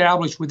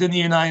reestablish within the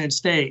United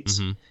States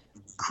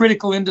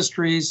critical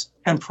industries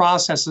and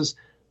processes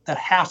that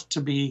have to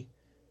be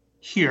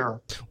here,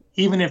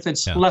 even if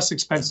it's less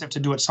expensive to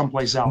do it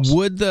someplace else.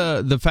 Would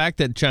the fact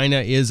that China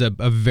is a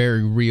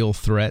very real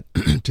threat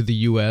to the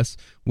U.S.,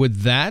 would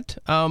that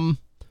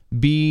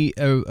be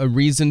a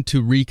reason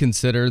to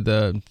reconsider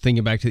the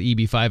thinking back to the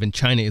EB-5? And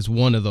China is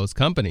one of those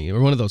companies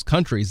or one of those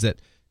countries that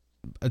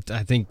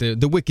I think the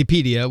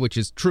Wikipedia, which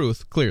is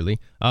truth, clearly,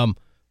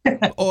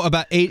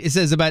 it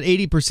says about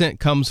 80%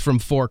 comes from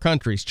 4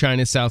 countries: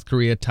 China, South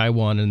Korea,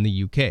 Taiwan, and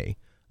the UK.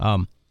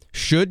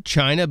 Should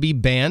China be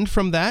banned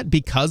from that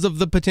because of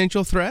the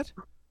potential threat?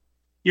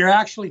 You're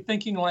actually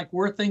thinking like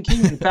we're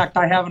thinking. In fact,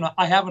 I have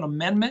an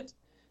amendment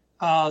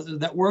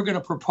that we're going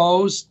to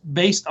propose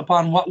based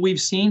upon what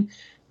we've seen,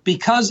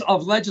 because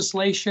of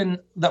legislation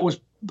that was,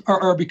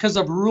 or because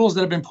of rules that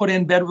have been put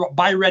in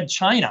by Red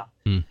China.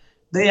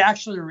 They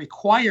actually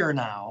require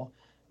now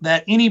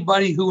that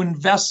anybody who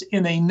invests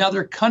in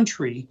another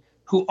country,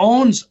 who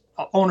owns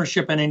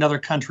ownership in another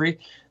country,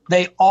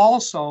 they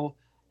also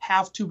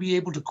have to be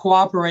able to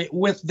cooperate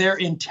with their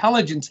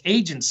intelligence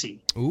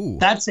agency. Ooh.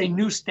 That's a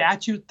new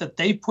statute that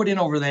they put in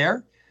over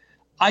there.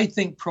 I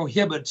think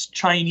prohibits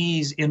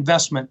Chinese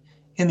investment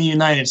in the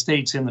United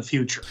States in the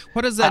future.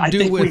 What does that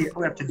do with?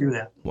 We have to do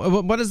that.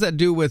 What does that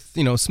do with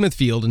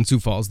Smithfield and Sioux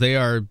Falls? They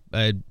are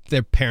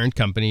their parent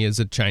company is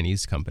a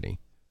Chinese company.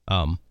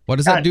 What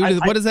does that do?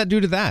 What does that do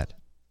to that?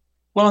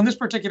 Well, in this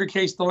particular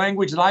case, the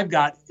language that I've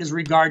got is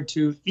regard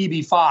to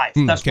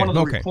EB-5. That's one of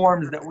the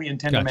reforms that we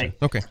intend to make.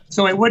 Okay.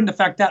 So it wouldn't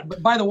affect that.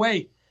 But by the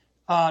way,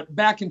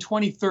 back in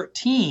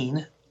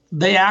 2013,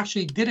 they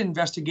actually did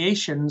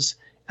investigations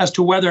as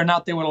to whether or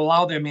not they would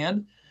allow them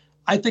in.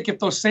 I think if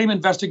those same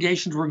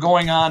investigations were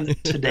going on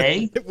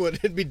today,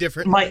 it'd be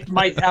different.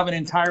 Might have an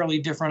entirely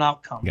different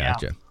outcome.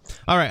 Gotcha. Yeah.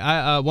 All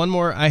right. One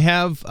more.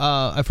 I've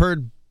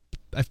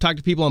talked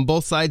to people on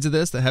both sides of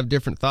this that have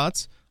different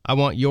thoughts. I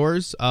want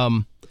yours.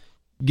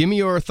 Give me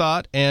your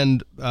thought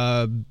and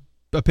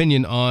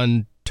opinion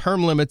on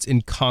term limits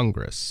in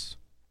Congress,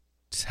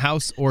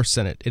 House or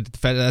Senate,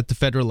 at the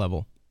federal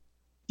level.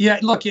 Yeah,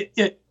 look,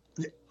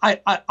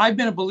 I've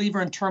been a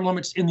believer in term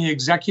limits in the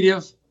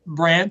executive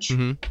branch,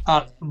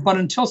 but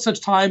until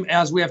such time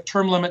as we have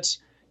term limits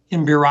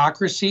in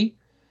bureaucracy,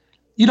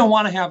 you don't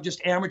want to have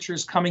just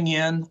amateurs coming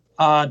in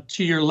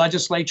to your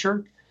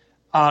legislature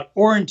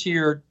or into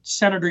your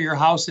Senate or your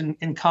House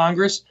in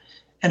Congress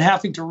and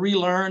having to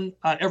relearn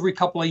every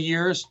couple of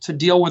years to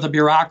deal with a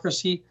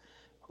bureaucracy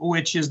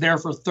which is there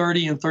for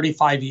 30 and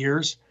 35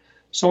 years.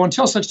 So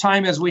until such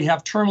time as we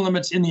have term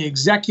limits in the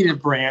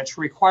executive branch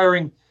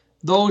requiring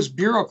those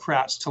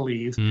bureaucrats to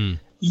leave,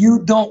 you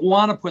don't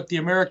want to put the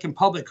American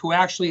public who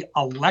actually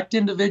elect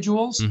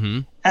individuals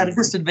at a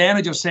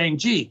disadvantage of saying,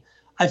 gee,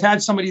 I've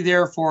had somebody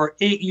there for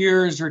 8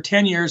 years or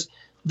 10 years.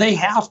 They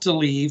have to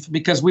leave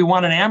because we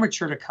want an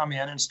amateur to come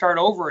in and start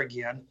over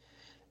again.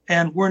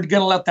 And we're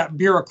going to let that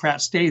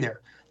bureaucrat stay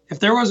there. If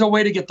there was a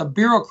way to get the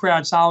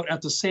bureaucrats out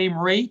at the same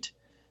rate,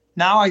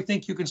 now I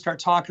think you can start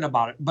talking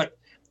about it. But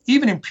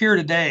even in Pierre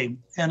today,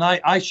 and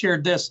I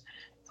shared this,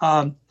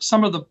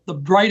 some of the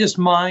brightest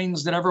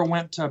minds that ever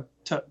went to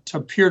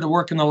Pierre to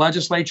work in the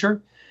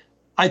legislature,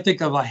 I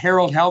think of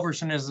Harold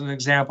Halverson as an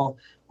example,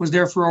 was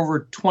there for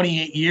over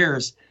 28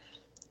 years.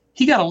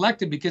 He got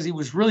elected because he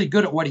was really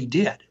good at what he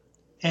did.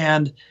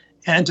 And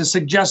to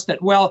suggest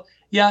that, well,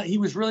 yeah, he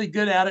was really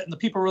good at it and the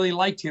people really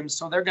liked him,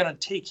 so they're going to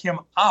take him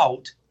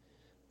out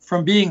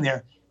from being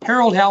there.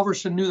 Harold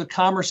Halverson knew the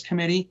Commerce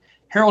Committee.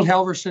 Harold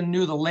Halverson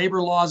knew the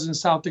labor laws in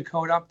South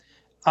Dakota.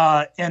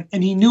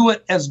 And he knew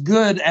it as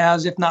good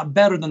as, if not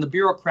better than the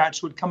bureaucrats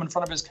who would come in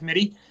front of his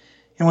committee.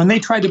 And when they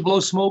tried to blow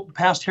smoke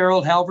past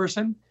Harold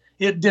Halverson,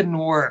 it didn't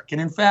work.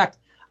 And in fact,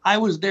 I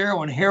was there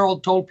when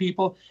Harold told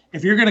people,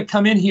 if you're going to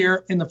come in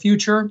here in the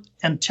future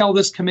and tell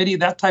this committee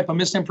that type of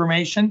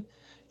misinformation,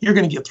 you're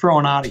going to get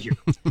thrown out of here.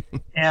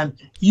 And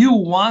you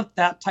want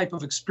that type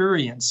of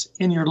experience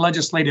in your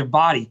legislative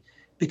body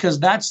because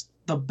that's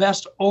the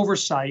best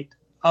oversight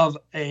of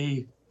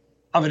an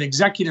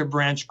executive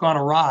branch gone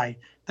awry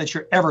that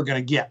you're ever going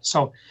to get.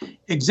 So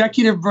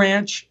executive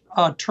branch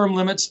term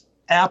limits,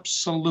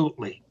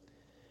 absolutely.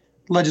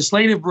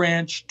 Legislative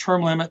branch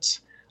term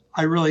limits,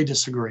 I really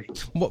disagree.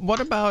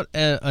 What about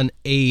an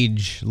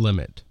age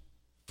limit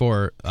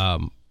for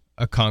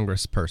a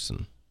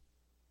congressperson?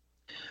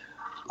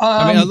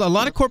 I mean, a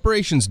lot of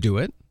corporations do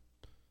it.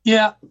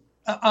 Yeah.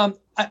 I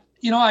got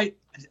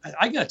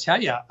to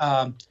tell you,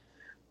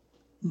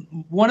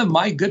 one of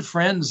my good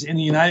friends in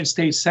the United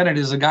States Senate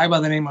is a guy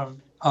by the name of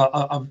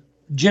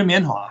Jim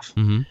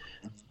Inhofe.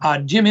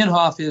 Jim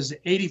Inhofe is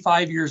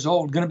 85 years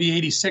old, going to be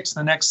 86 in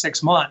the next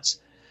 6 months.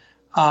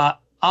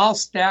 I'll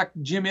stack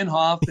Jim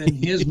Inhofe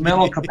and his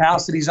mental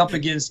capacities up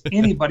against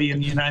anybody in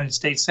the United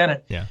States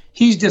Senate. Yeah.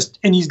 He's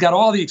got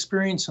all the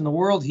experience in the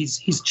world.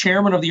 He's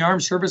chairman of the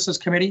Armed Services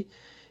Committee,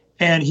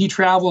 and he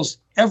travels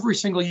every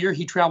single year.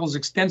 He travels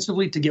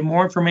extensively to get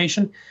more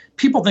information.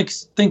 People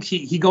think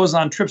he goes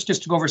on trips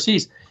just to go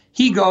overseas.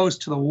 He goes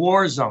to the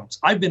war zones.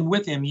 I've been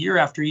with him year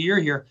after year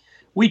here.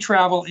 We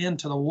travel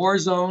into the war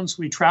zones.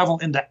 We travel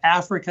into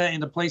Africa,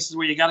 into places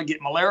where you got to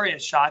get malaria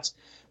shots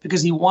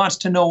because he wants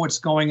to know what's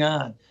going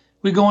on.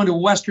 We go into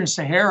Western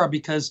Sahara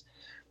because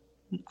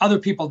other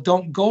people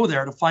don't go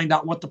there to find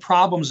out what the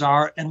problems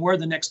are and where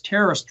the next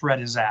terrorist threat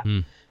is at.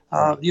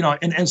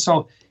 And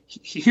so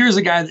here's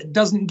a guy that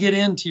doesn't get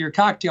into your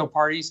cocktail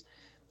parties.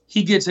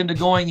 He gets into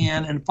going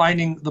in and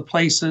finding the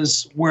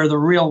places where the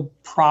real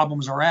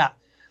problems are at.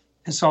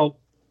 And so,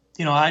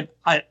 I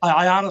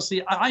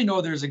honestly, I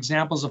know there's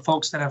examples of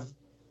folks that have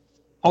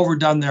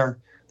overdone their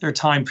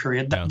time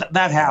period.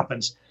 That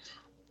happens.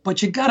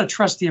 But you got to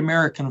trust the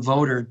American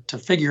voter to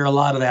figure a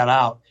lot of that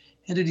out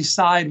and to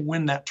decide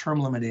when that term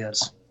limit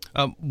is.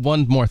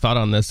 One more thought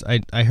on this.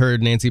 I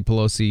heard Nancy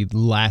Pelosi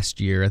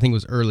last year, I think it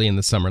was early in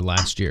the summer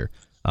last year.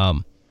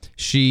 Someone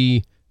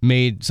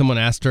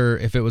asked her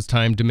if it was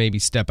time to maybe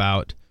step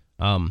out.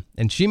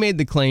 And she made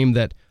the claim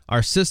that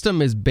our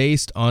system is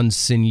based on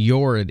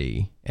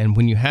seniority. And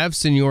when you have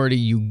seniority,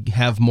 you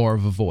have more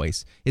of a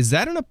voice. Is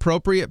that an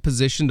appropriate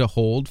position to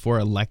hold for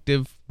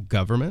elective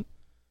government?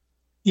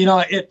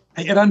 It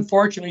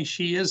unfortunately,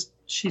 she's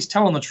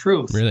telling the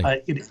truth. Really?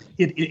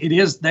 It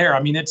is there.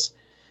 I mean,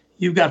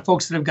 you've got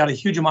folks that have got a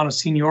huge amount of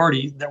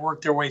seniority that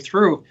work their way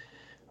through.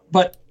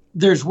 But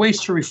there's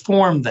ways to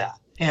reform that.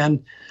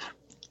 And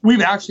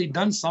we've actually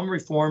done some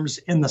reforms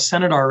in the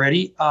Senate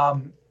already.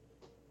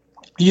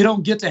 You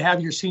don't get to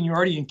have your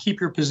seniority and keep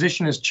your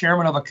position as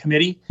chairman of a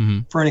committee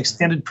for an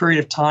extended period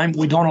of time.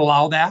 We don't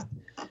allow that.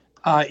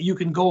 You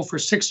can go for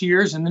 6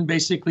 years and then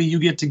basically you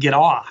get to get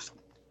off.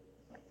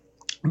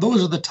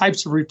 Those are the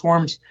types of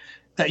reforms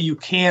that you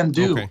can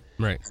do. Okay,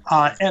 right.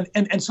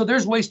 And so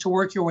there's ways to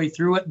work your way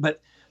through it,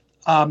 but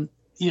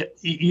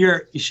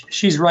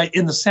she's right.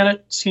 In the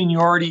Senate,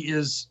 seniority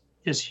is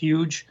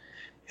huge.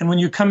 And when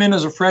you come in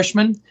as a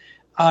freshman,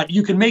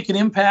 you can make an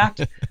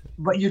impact,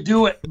 but you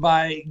do it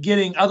by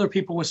getting other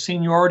people with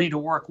seniority to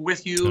work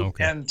with you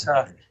and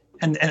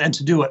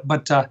to do it.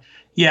 But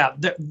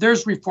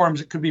there's reforms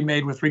that could be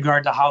made with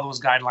regard to how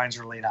those guidelines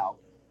are laid out.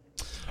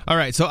 All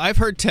right. So I've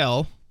heard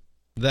tell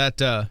that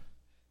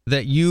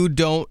that you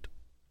don't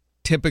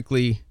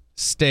typically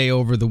stay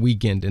over the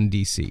weekend in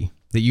D.C.,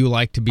 that you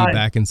like to be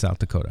back in South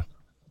Dakota.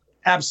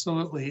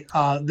 Absolutely.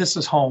 This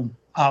is home.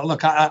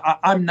 Look,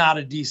 I'm not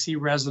a D.C.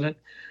 resident.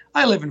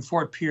 I live in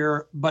Fort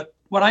Pierre, but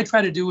what I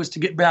try to do is to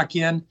get back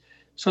in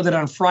so that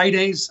on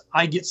Fridays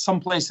I get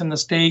someplace in the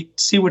state,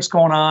 see what's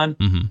going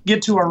on,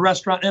 get to a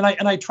restaurant, and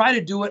I try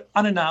to do it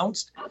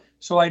unannounced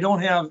so I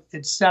don't have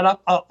it set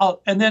up.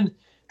 And then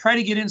try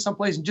to get in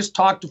someplace and just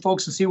talk to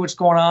folks and see what's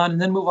going on, and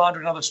then move on to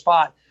another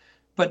spot.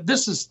 But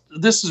this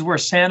is where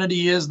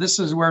sanity is. This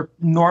is where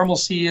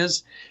normalcy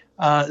is.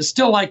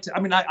 Still like to. I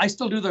mean, I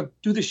still do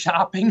the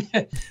shopping.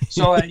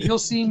 So you'll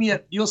see me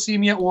at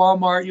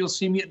Walmart. You'll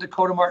see me at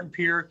Dakota Martin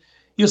Pier.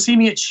 You'll see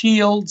me at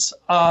Shields.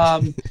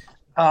 I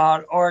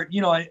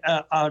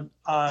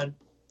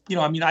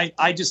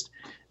just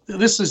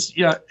this is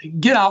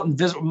get out and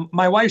visit.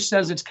 My wife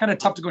says it's kind of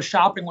tough to go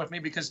shopping with me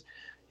because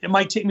it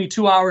might take me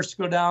 2 hours to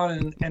go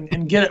down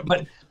and get it.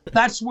 But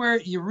that's where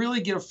you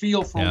really get a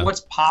feel for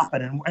what's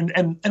popping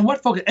and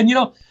what folks and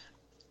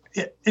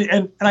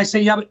and I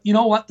say, but you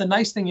know what? The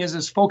nice thing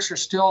is folks are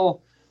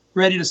still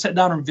ready to sit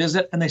down and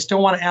visit, and they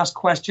still want to ask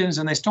questions,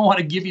 and they still want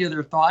to give you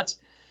their thoughts.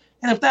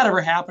 And if that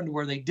ever happened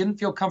where they didn't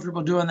feel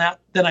comfortable doing that,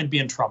 then I'd be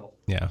in trouble.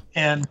 Yeah.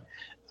 And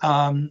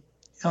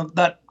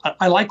that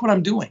I like what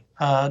I'm doing.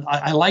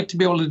 I like to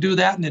be able to do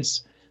that, and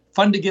it's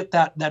fun to get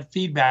that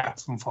feedback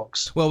from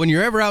folks. Well, when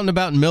you're ever out and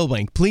about in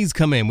Millbank, please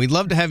come in. We'd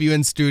love to have you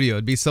in studio.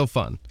 It'd be so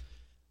fun.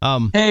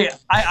 Hey,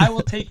 I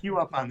will take you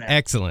up on that.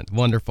 Excellent.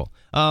 Wonderful.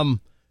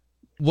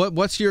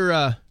 What's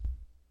your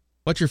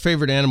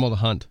favorite animal to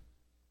hunt?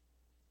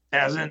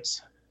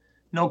 Pheasants.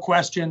 No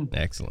question.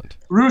 Excellent.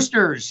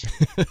 Roosters.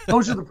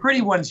 Those are the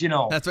pretty ones,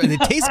 That's right. They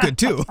taste good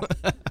too.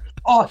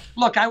 Oh,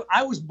 look,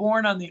 I was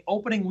born on the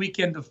opening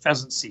weekend of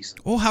pheasant season.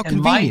 Oh, how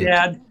convenient.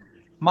 And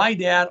my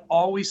dad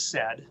always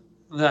said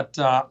that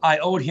I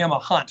owed him a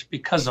hunt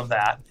because of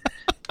that.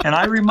 And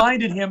I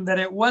reminded him that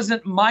it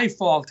wasn't my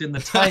fault in the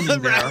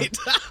timing there.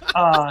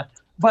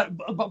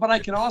 But I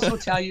can also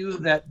tell you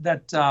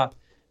that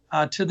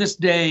to this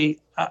day,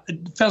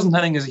 pheasant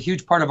hunting is a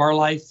huge part of our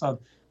life.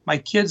 My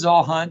kids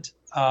all hunt.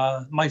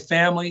 My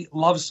family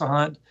loves to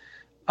hunt.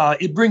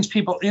 It brings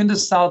people into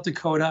South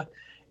Dakota,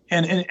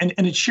 and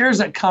it shares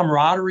that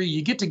camaraderie.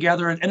 You get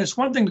together, and it's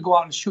one thing to go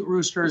out and shoot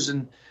roosters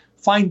and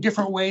find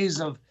different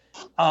ways of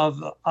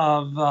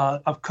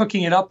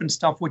cooking it up and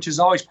stuff, which is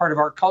always part of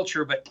our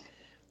culture. But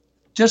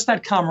just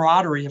that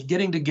camaraderie of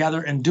getting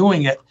together and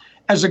doing it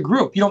as a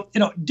group.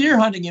 Deer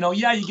hunting.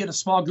 You get a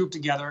small group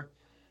together,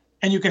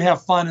 and you can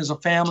have fun as a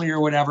family or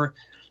whatever.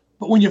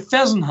 But when you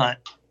pheasant hunt,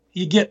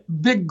 you get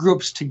big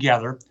groups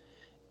together,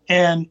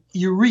 and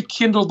you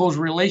rekindle those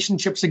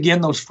relationships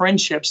again, those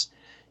friendships,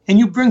 and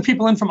you bring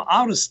people in from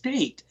out of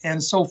state.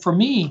 And so for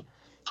me,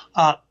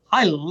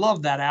 I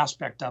love that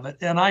aspect of it.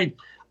 And I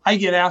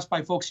get asked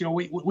by folks,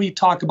 we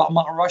talk about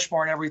Mount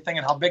Rushmore and everything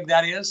and how big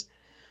that is,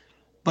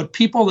 but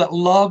people that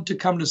love to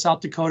come to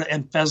South Dakota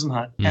and pheasant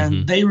hunt,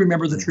 and they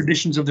remember the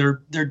traditions of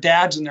their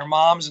dads and their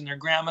moms and their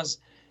grandmas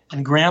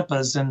and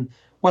grandpas and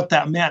what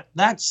that meant.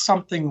 That's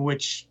something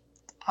which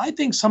I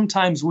think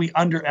sometimes we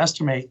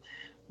underestimate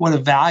what a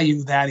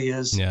value that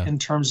is in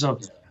terms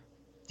of,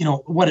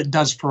 what it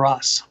does for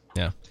us.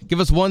 Yeah. Give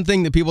us one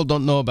thing that people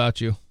don't know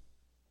about you.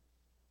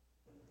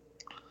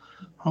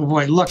 Oh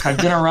boy, look, I've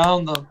been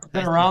around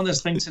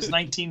this thing since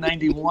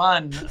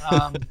 1991.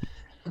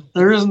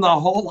 There isn't a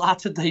whole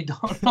lot that they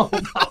don't know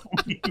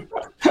about me.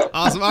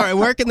 Awesome. All right.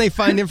 Where can they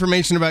find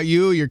information about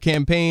you, your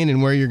campaign,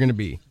 and where you're going to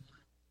be?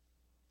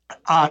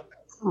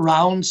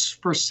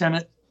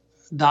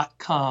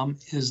 roundsforsenate.com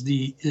is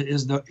the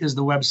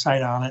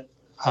website on it.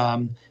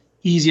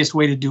 Easiest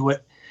way to do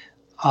it.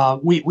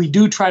 We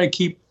do try to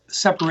keep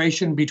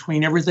separation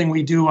between everything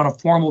we do on a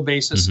formal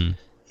basis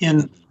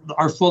in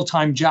our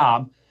full-time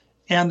job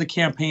and the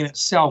campaign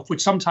itself,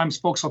 which sometimes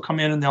folks will come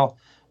in and they'll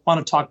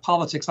want to talk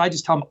politics. I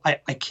just tell them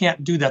I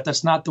can't do that.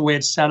 That's not the way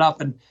it's set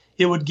up, and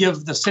it would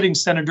give the sitting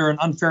senator an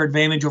unfair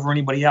advantage over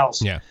anybody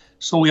else. Yeah.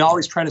 So we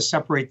always try to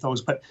separate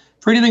those. But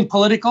for anything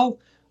political,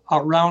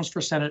 Rounds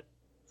for Senate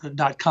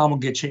will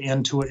get you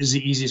into it, is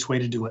the easiest way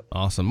to do it.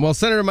 Awesome. Well,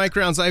 Senator Mike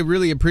Rounds, I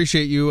really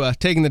appreciate you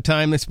taking the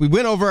time. We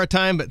went over our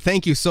time, but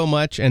thank you so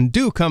much. And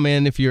do come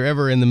in if you're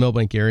ever in the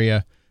Millbank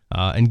area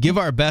and give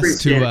our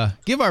best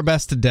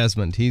to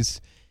Desmond.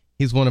 He's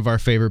one of our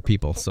favorite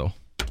people. So,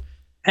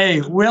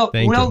 hey, we'll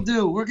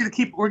do. We're gonna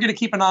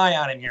keep an eye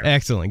on him here.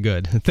 Excellent.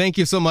 Good. Thank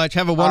you so much.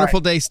 Have a wonderful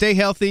day. Stay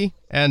healthy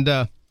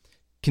and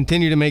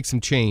continue to make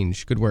some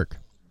change. Good work.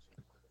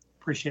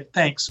 Appreciate it.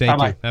 Thanks. Thank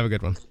Bye-bye. you. Have a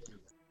good one.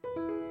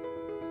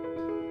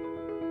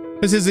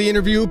 This is the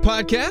Interview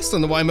Podcast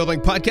on the Why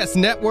Millbank Podcast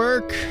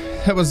Network.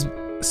 That was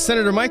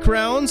Senator Mike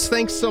Rounds.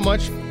 Thanks so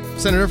much,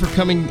 Senator, for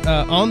coming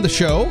on the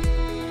show.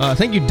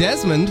 Thank you,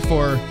 Desmond,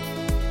 for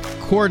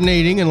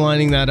coordinating and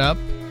lining that up.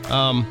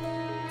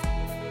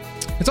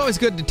 It's always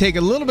good to take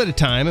a little bit of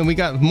time, and we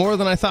got more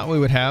than I thought we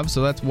would have,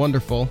 so that's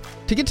wonderful,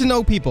 to get to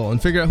know people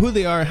and figure out who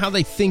they are and how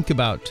they think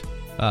about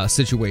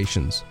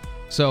situations.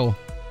 So,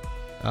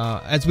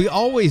 as we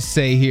always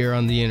say here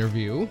on the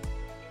interview,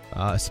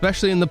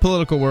 especially in the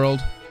political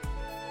world,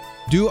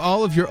 do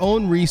all of your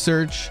own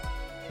research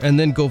and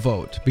then go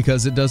vote,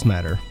 because it does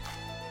matter.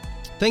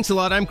 Thanks a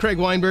lot. I'm Craig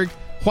Weinberg.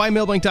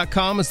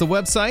 WhyMillbank.com is the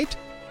website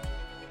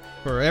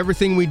for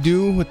everything we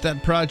do with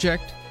that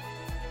project.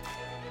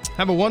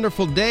 Have a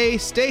wonderful day.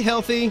 Stay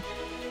healthy.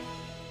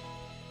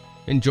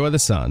 Enjoy the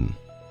sun.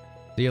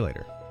 See you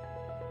later.